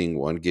still seeing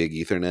 1 gig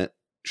Ethernet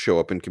show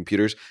up in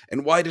computers.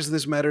 And why does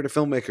this matter to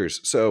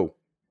filmmakers? So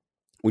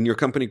when your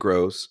company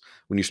grows,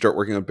 when you start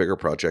working on bigger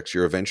projects,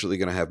 you're eventually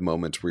going to have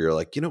moments where you're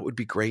like, it would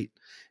be great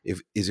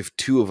if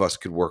 2 of us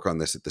could work on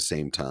this at the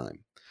same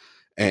time.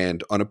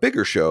 And on a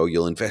bigger show,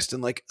 you'll invest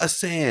in like a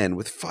SAN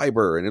with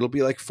fiber, and it'll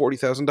be like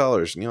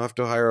 $40,000, and you'll have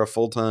to hire a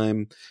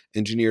full-time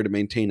engineer to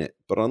maintain it.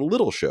 But on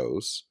little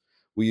shows,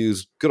 we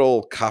use good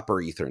old copper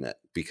Ethernet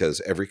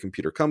because every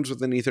computer comes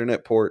with an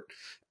Ethernet port,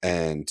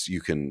 and you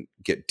can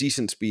get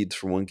decent speeds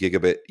for 1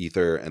 gigabit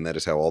Ether, and that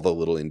is how all the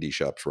little indie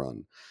shops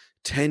run.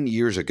 10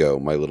 years ago,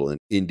 my little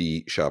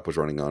indie shop was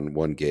running on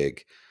 1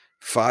 gig.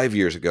 5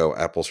 years ago,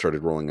 Apple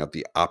started rolling out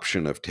the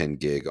option of 10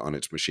 gig on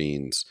its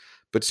machines.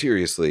 But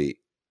seriously,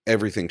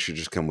 everything should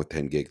just come with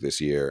 10 gig this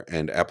year.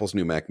 And Apple's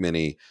new Mac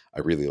Mini, I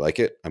really like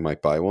it. I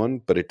might buy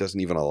one, but it doesn't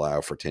even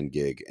allow for 10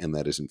 gig. And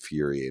that is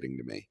infuriating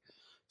to me.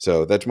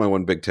 So that's my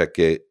one big tech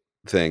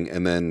thing.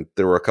 And then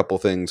there were a couple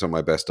things on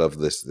my best of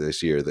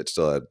this year that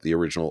still had the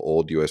original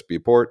old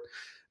USB port.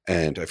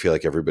 And I feel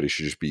like everybody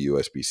should just be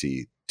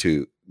USB-C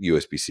to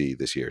USB-C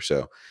this year.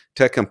 So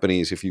tech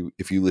companies, if you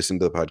listen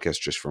to the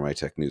podcast just for my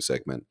tech news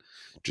segment,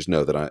 just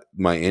know that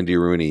my Andy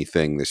Rooney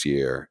thing this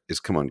year is,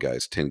 come on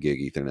guys, 10 gig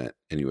Ethernet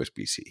and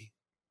USB-C.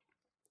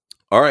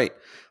 All right,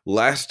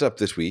 last up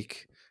this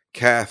week,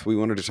 Kath, we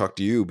wanted to talk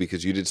to you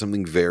because you did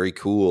something very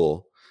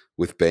cool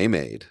with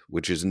Baymade,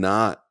 which is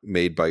not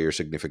made by your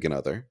significant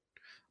other,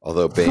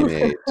 although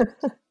Baymade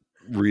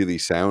really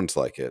sounds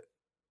like it.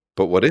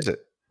 But what is it?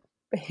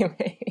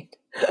 Baymade.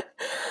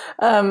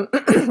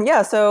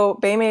 Yeah, so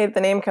Baymade,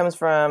 the name comes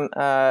from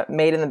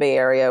Made in the Bay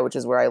Area, which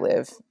is where I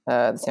live,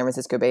 the San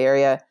Francisco Bay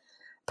Area.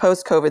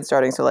 Post-COVID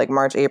starting, so like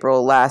March,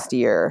 April last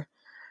year,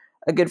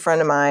 a good friend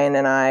of mine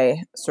and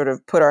I sort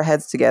of put our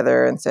heads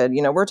together and said,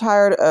 we're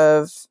tired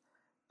of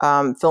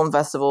film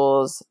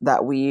festivals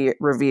that we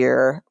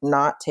revere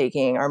not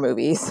taking our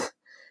movies.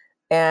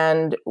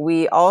 And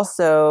we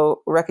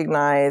also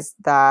recognize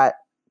that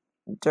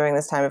during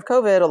this time of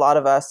COVID, a lot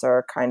of us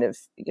are kind of,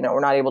 we're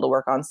not able to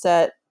work on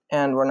set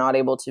and we're not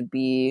able to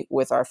be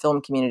with our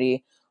film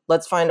community.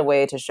 Let's find a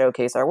way to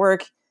showcase our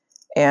work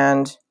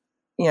and,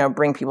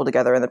 bring people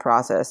together in the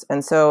process.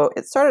 And so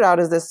it started out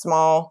as this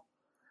small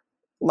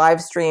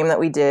live stream that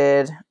we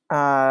did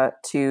to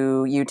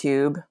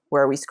YouTube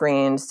where we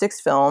screened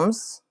 6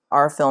 films,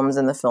 our films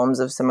and the films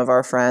of some of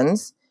our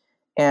friends.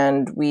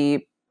 And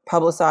we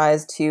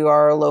publicized to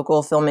our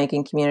local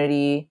filmmaking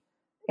community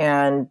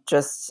and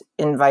just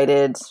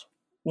invited,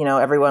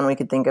 everyone we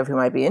could think of who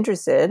might be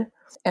interested,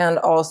 and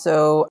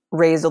also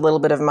raised a little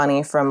bit of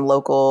money from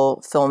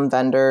local film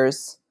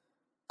vendors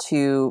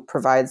to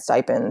provide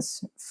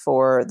stipends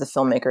for the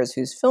filmmakers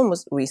whose film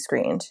we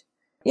screened.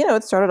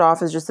 It started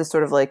off as just this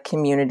sort of like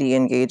community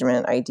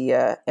engagement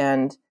idea.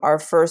 And our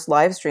first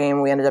live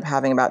stream, we ended up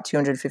having about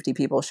 250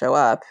 people show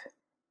up,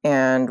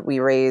 and we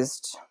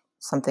raised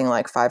something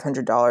like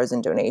 $500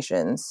 in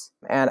donations.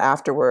 And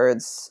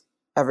afterwards,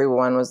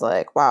 everyone was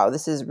like, wow,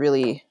 this is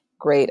really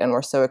great. And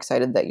we're so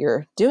excited that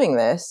you're doing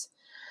this.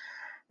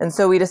 And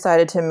so we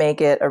decided to make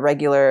it a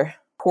regular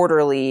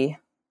quarterly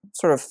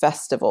sort of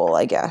festival,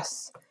 I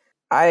guess.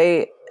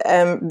 I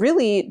am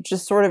really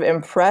just sort of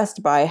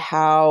impressed by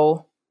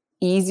how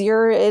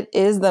easier it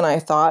is than I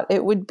thought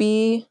it would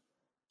be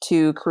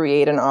to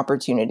create an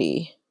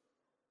opportunity.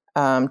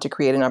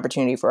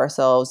 For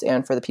ourselves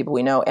and for the people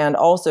we know, and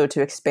also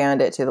to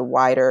expand it to the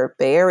wider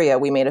Bay Area.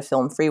 We made a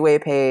Film Freeway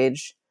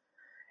page,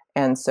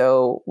 and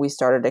so we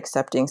started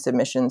accepting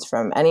submissions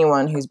from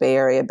anyone who's Bay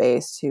Area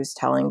based, who's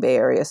telling Bay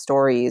Area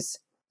stories.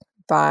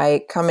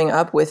 By coming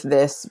up with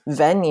this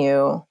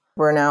venue,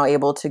 we're now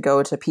able to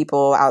go to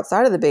people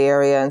outside of the Bay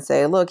Area and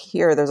say, look,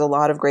 there's a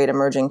lot of great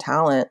emerging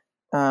talent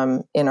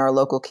in our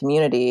local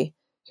community.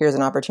 Here's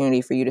an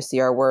opportunity for you to see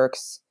our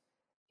works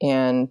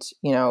and,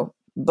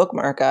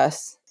 bookmark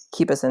us,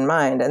 keep us in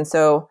mind. And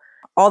so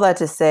all that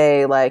to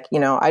say,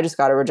 I just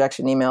got a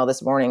rejection email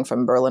this morning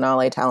from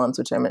Berlinale Talents,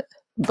 which I'm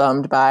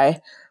bummed by,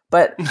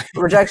 but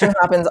rejection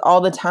happens all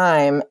the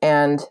time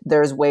and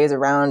there's ways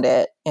around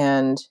it.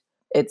 And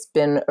it's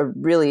been a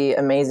really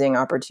amazing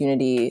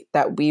opportunity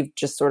that we've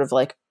just sort of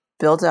like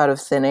built out of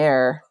thin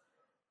air.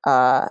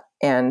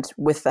 And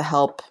with the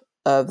help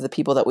of the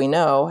people that we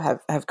know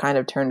have kind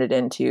of turned it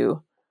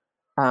into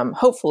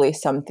hopefully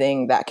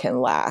something that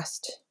can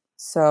last.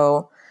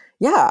 So,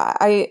 yeah,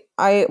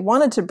 I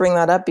wanted to bring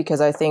that up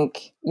because I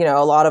think,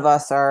 a lot of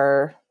us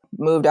are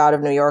moved out of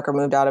New York or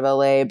moved out of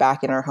LA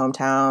back in our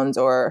hometowns,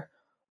 or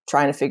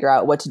trying to figure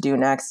out what to do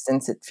next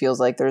since it feels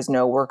like there's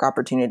no work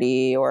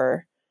opportunity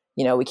or,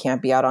 we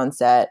can't be out on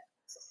set.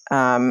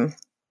 And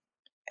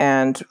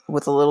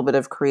with a little bit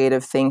of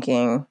creative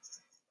thinking,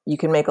 you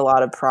can make a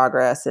lot of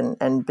progress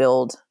and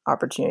build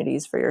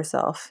opportunities for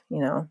yourself,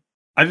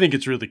 I think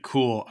it's really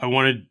cool.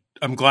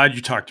 I'm glad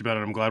you talked about it.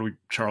 I'm glad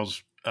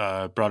Charles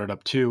brought it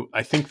up too.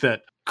 I think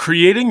that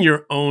creating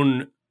your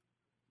own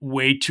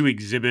way to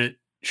exhibit,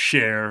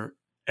 share,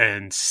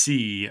 and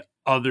see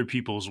other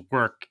people's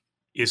work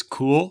is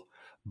cool,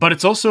 but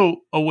it's also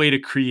a way to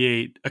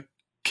create a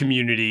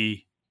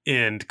community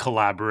and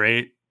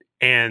collaborate.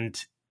 And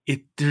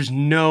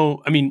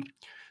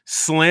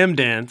Slam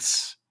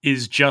Dance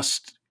is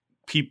just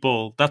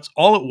people. That's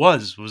all it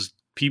was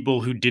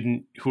people who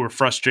were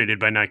frustrated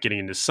by not getting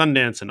into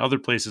Sundance and other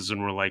places,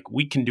 and were like,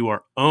 we can do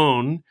our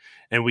own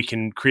and we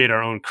can create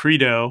our own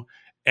credo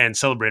and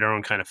celebrate our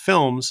own kind of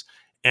films.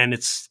 And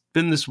it's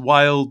been this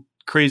wild,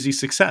 crazy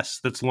success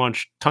that's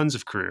launched tons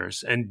of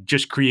careers and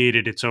just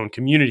created its own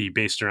community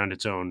based around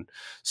its own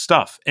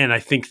stuff. And I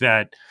think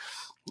that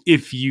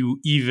if you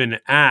even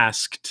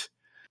asked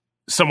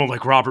someone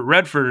like Robert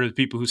Redford or the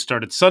people who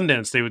started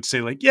Sundance, they would say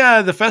like,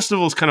 yeah, the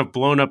festival's kind of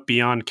blown up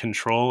beyond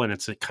control and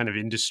it's a kind of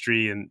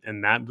industry and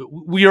that, but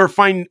we are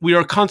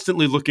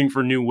constantly looking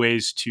for new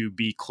ways to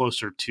be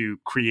closer to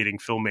creating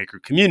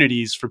filmmaker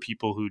communities for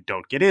people who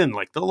don't get in,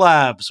 like the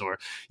labs or,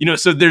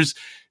 so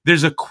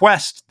there's a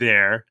quest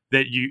there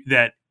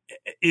that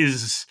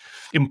is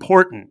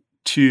important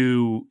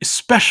to,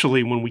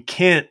 especially when we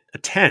can't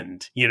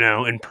attend,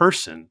 in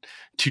person,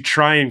 to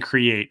try and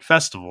create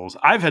festivals.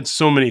 I've had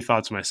so many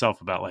thoughts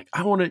myself about like,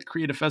 I want to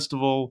create a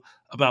festival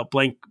about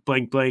blank,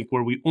 blank, blank,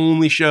 where we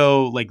only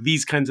show like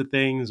these kinds of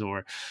things,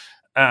 or,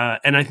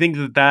 and I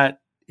think that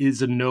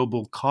is a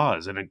noble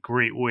cause and a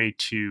great way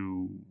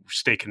to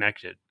stay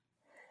connected.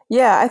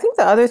 Yeah, I think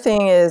the other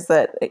thing is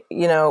that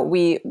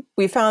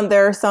we found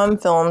there are some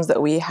films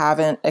that we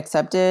haven't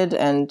accepted,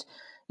 and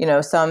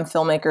some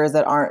filmmakers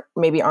that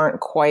aren't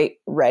quite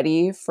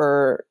ready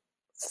for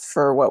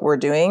what we're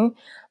doing.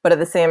 But at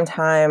the same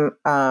time,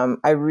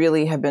 I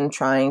really have been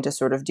trying to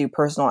sort of do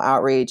personal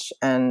outreach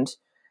and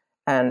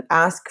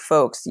ask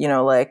folks,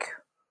 like,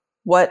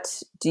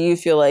 what do you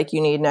feel like you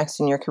need next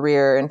in your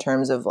career in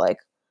terms of like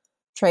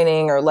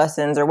training or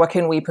lessons, or what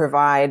can we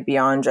provide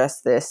beyond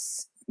just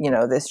this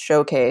this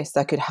showcase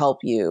that could help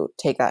you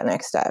take that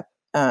next step.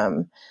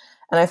 And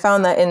I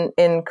found that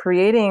in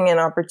creating an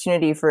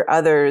opportunity for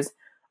others,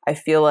 I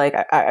feel like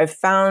I've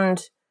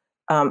found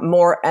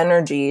more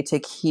energy to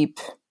keep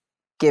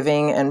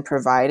giving and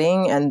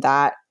providing, and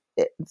that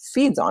it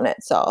feeds on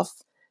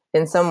itself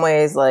in some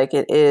ways. Like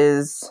it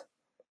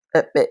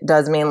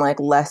does mean like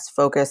less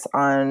focus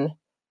on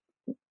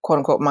quote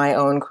unquote my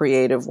own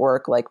creative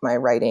work, like my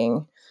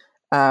writing.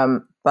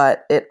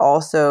 But it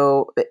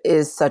also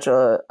is such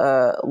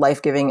a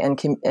life-giving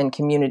and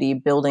community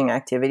building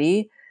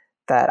activity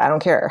that I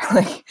don't care.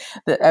 Like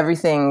that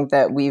everything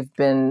that we've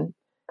been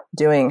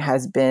doing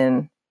has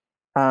been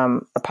a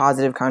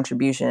positive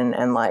contribution,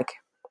 and like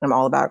I'm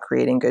all about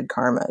creating good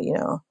karma.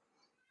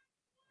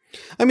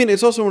 I mean,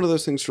 it's also one of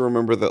those things to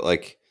remember that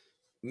like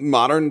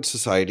modern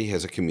society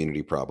has a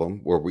community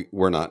problem where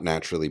we're not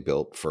naturally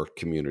built for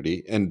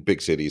community, and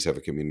big cities have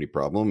a community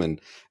problem,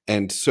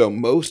 and so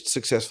most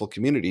successful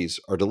communities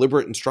are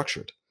deliberate and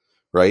structured,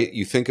 right?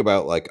 You think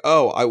about like,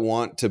 oh, I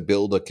want to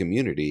build a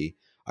community.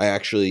 I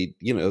actually,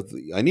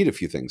 I need a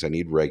few things. I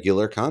need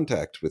regular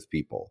contact with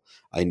people.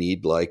 I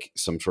need like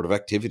some sort of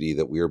activity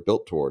that we are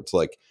built towards.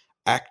 Like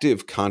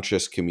active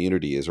conscious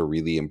community is a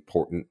really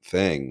important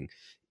thing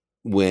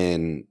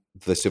when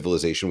the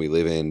civilization we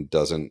live in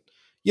doesn't,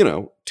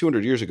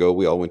 200 years ago,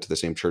 we all went to the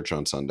same church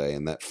on Sunday,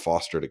 and that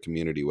fostered a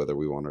community, whether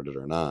we wanted it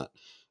or not.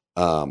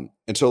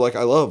 And so like,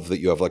 I love that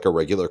you have like a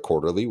regular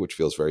quarterly, which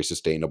feels very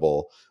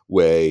sustainable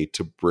way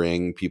to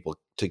bring people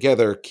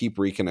together, keep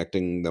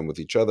reconnecting them with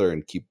each other,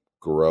 and keep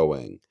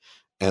growing.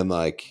 And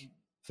like,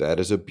 that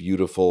is a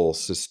beautiful,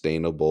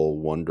 sustainable,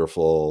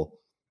 wonderful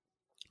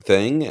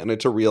thing, and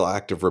it's a real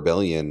act of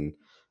rebellion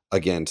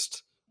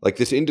against like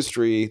this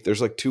industry.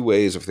 There's like two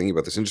ways of thinking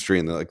about this industry,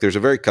 and like there's a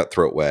very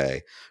cutthroat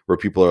way where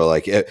people are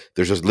like,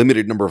 there's a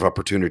limited number of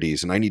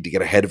opportunities and I need to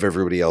get ahead of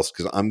everybody else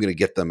because I'm going to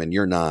get them and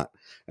you're not.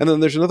 And then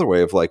there's another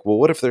way of like, well,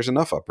 what if there's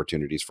enough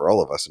opportunities for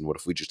all of us, and what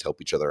if we just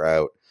help each other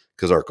out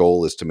because our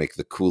goal is to make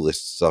the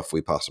coolest stuff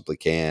we possibly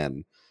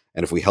can,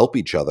 and if we help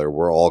each other,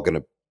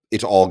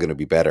 it's all going to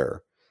be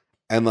better.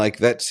 And like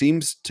that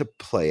seems to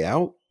play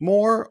out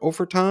more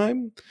over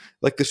time.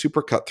 Like the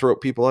super cutthroat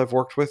people I've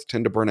worked with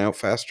tend to burn out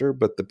faster,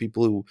 but the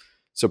people who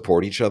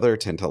support each other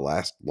tend to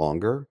last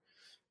longer.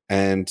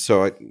 And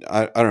so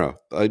I don't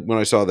know. When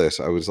I saw this,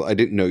 I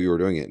didn't know you were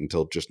doing it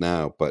until just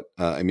now, but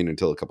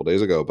until a couple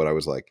days ago. But I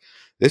was like,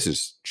 this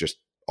is just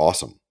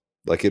awesome.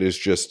 Like it is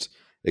just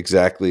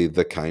exactly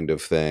the kind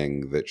of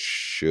thing that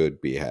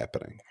should be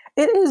happening.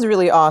 It is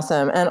really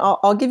awesome. And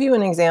I'll give you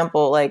an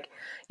example. Like,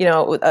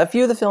 a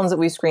few of the films that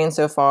we've screened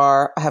so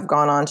far have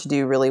gone on to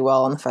do really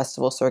well on the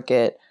festival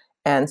circuit.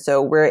 And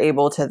so we're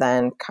able to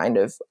then kind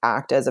of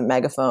act as a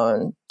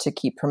megaphone to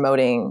keep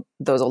promoting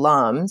those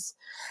alums.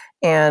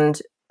 And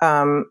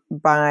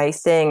by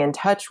staying in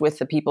touch with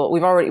the people,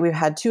 we've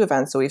had 2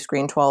 events. So we've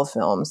screened 12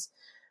 films.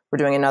 We're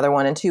doing another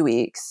one in 2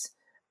 weeks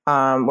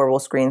where we'll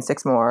screen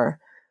 6 more.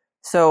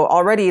 So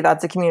already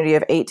that's a community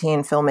of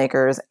 18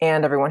 filmmakers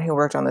and everyone who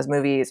worked on those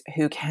movies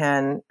who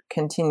can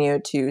continue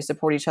to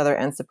support each other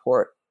and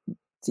support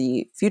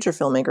the future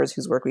filmmakers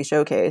whose work we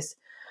showcase.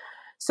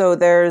 So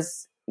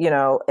there's,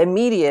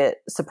 immediate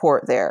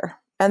support there.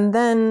 And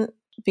then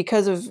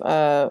because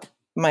of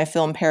my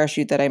film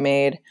Parachute that I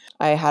made,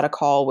 I had a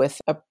call with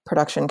a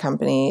production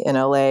company in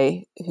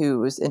LA who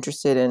was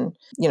interested in,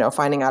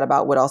 finding out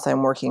about what else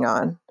I'm working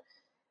on.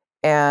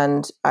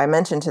 And I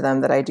mentioned to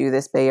them that I do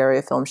this Bay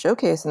Area film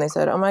showcase, and they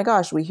said, oh my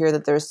gosh, we hear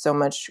that there's so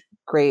much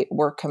great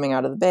work coming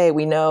out of the Bay.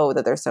 We know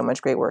that there's so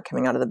much great work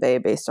coming out of the Bay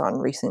based on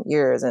recent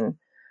years. And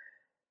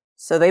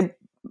so they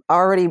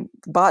already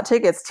bought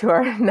tickets to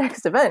our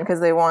next event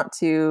because they want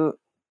to,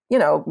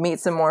 meet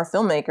some more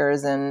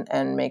filmmakers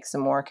and make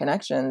some more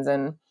connections.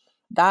 And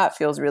that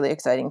feels really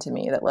exciting to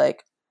me, that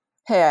like,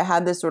 hey, I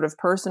had this sort of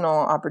personal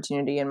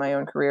opportunity in my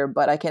own career,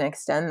 but I can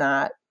extend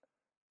that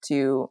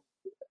to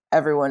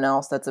everyone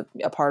else that's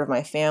a part of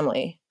my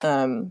family.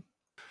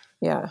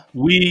 Yeah.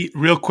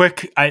 Real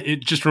quick,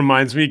 it just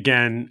reminds me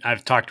again,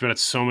 I've talked about it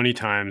so many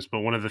times,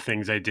 but one of the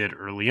things I did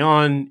early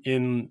on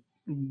in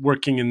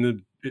working in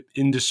the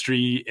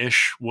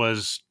industry-ish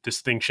was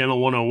this thing, Channel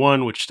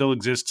 101, which still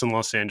exists in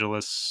Los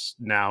Angeles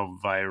now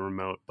via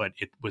remote, but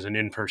it was an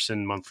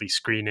in-person monthly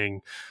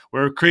screening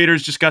where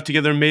creators just got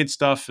together and made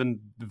stuff and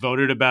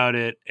voted about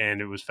it.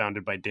 And it was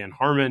founded by Dan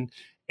Harmon.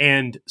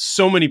 And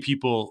so many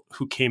people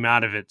who came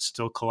out of it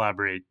still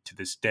collaborate to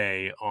this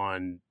day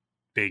on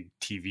big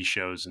TV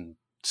shows and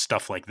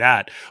stuff like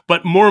that.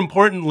 But more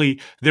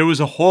importantly, there was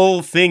a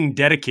whole thing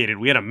dedicated.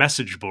 We had a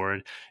message board.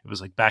 It was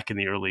like back in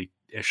the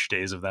early-ish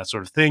days of that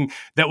sort of thing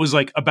that was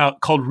like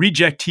called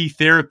rejectee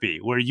therapy,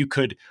 where you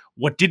could,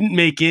 what didn't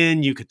make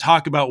in, you could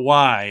talk about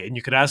why, and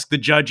you could ask the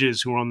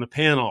judges who were on the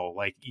panel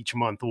like each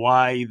month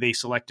why they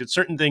selected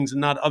certain things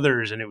and not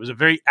others. And it was a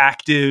very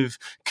active,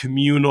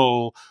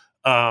 communal,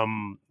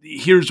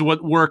 here's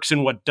what works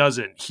and what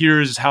doesn't,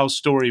 here's how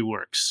story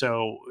works.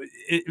 So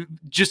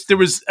there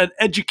was an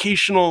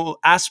educational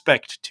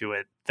aspect to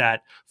it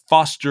that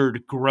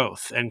fostered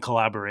growth and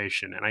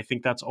collaboration. And I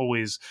think that's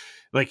always,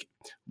 like,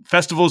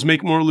 festivals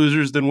make more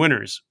losers than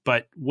winners,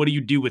 but what do you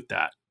do with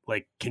that?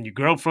 Like, can you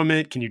grow from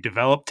it? Can you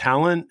develop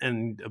talent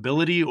and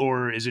ability?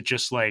 Or is it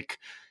just like,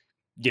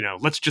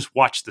 let's just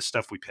watch the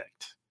stuff we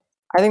picked?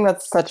 I think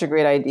that's such a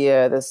great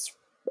idea, this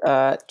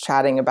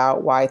chatting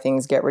about why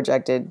things get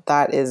rejected.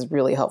 That is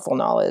really helpful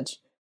knowledge.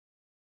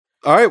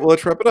 All right, well,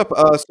 let's wrap it up.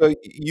 So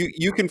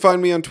you can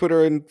find me on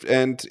Twitter and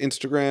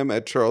Instagram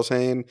at Charles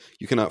Hain.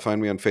 You cannot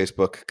find me on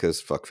Facebook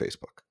because fuck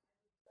Facebook.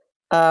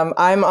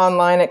 I'm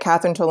online at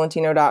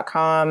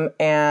catherinetolentino.com,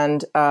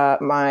 and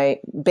my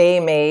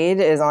Baymade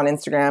is on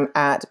Instagram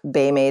at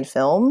Baymade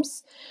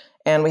Films.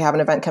 And we have an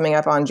event coming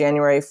up on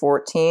January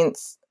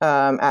 14th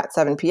at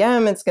 7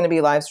 p.m. It's going to be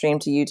live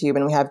streamed to YouTube,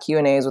 and we have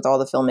Q&As with all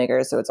the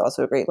filmmakers, so it's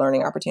also a great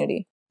learning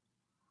opportunity.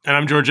 And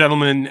I'm George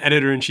Edelman,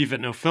 editor-in-chief at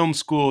No Film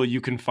School.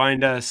 You can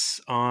find us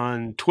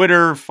on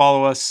Twitter.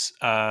 Follow us,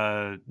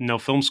 No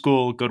Film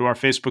School. Go to our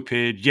Facebook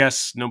page.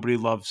 Yes, nobody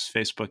loves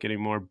Facebook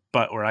anymore,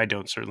 or I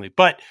don't certainly.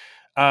 But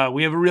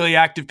we have a really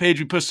active page.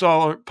 We post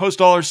all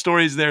our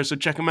stories there, so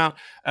check them out.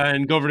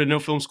 And go over to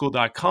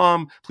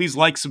nofilmschool.com. Please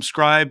like,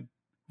 subscribe,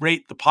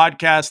 rate the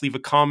podcast, leave a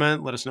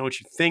comment, let us know what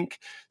you think.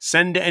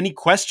 Send any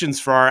questions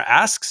for our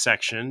Ask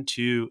section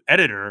to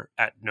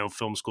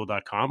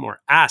editor@nofilmschool.com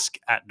or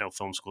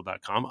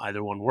ask@nofilmschool.com.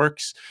 Either one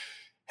works.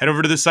 Head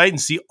over to the site and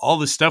see all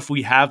the stuff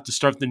we have to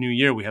start the new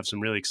year. We have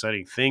some really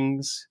exciting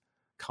things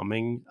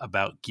coming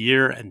about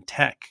gear and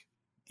tech,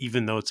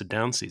 even though it's a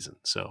down season.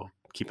 So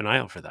keep an eye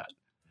out for that.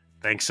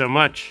 Thanks so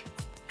much.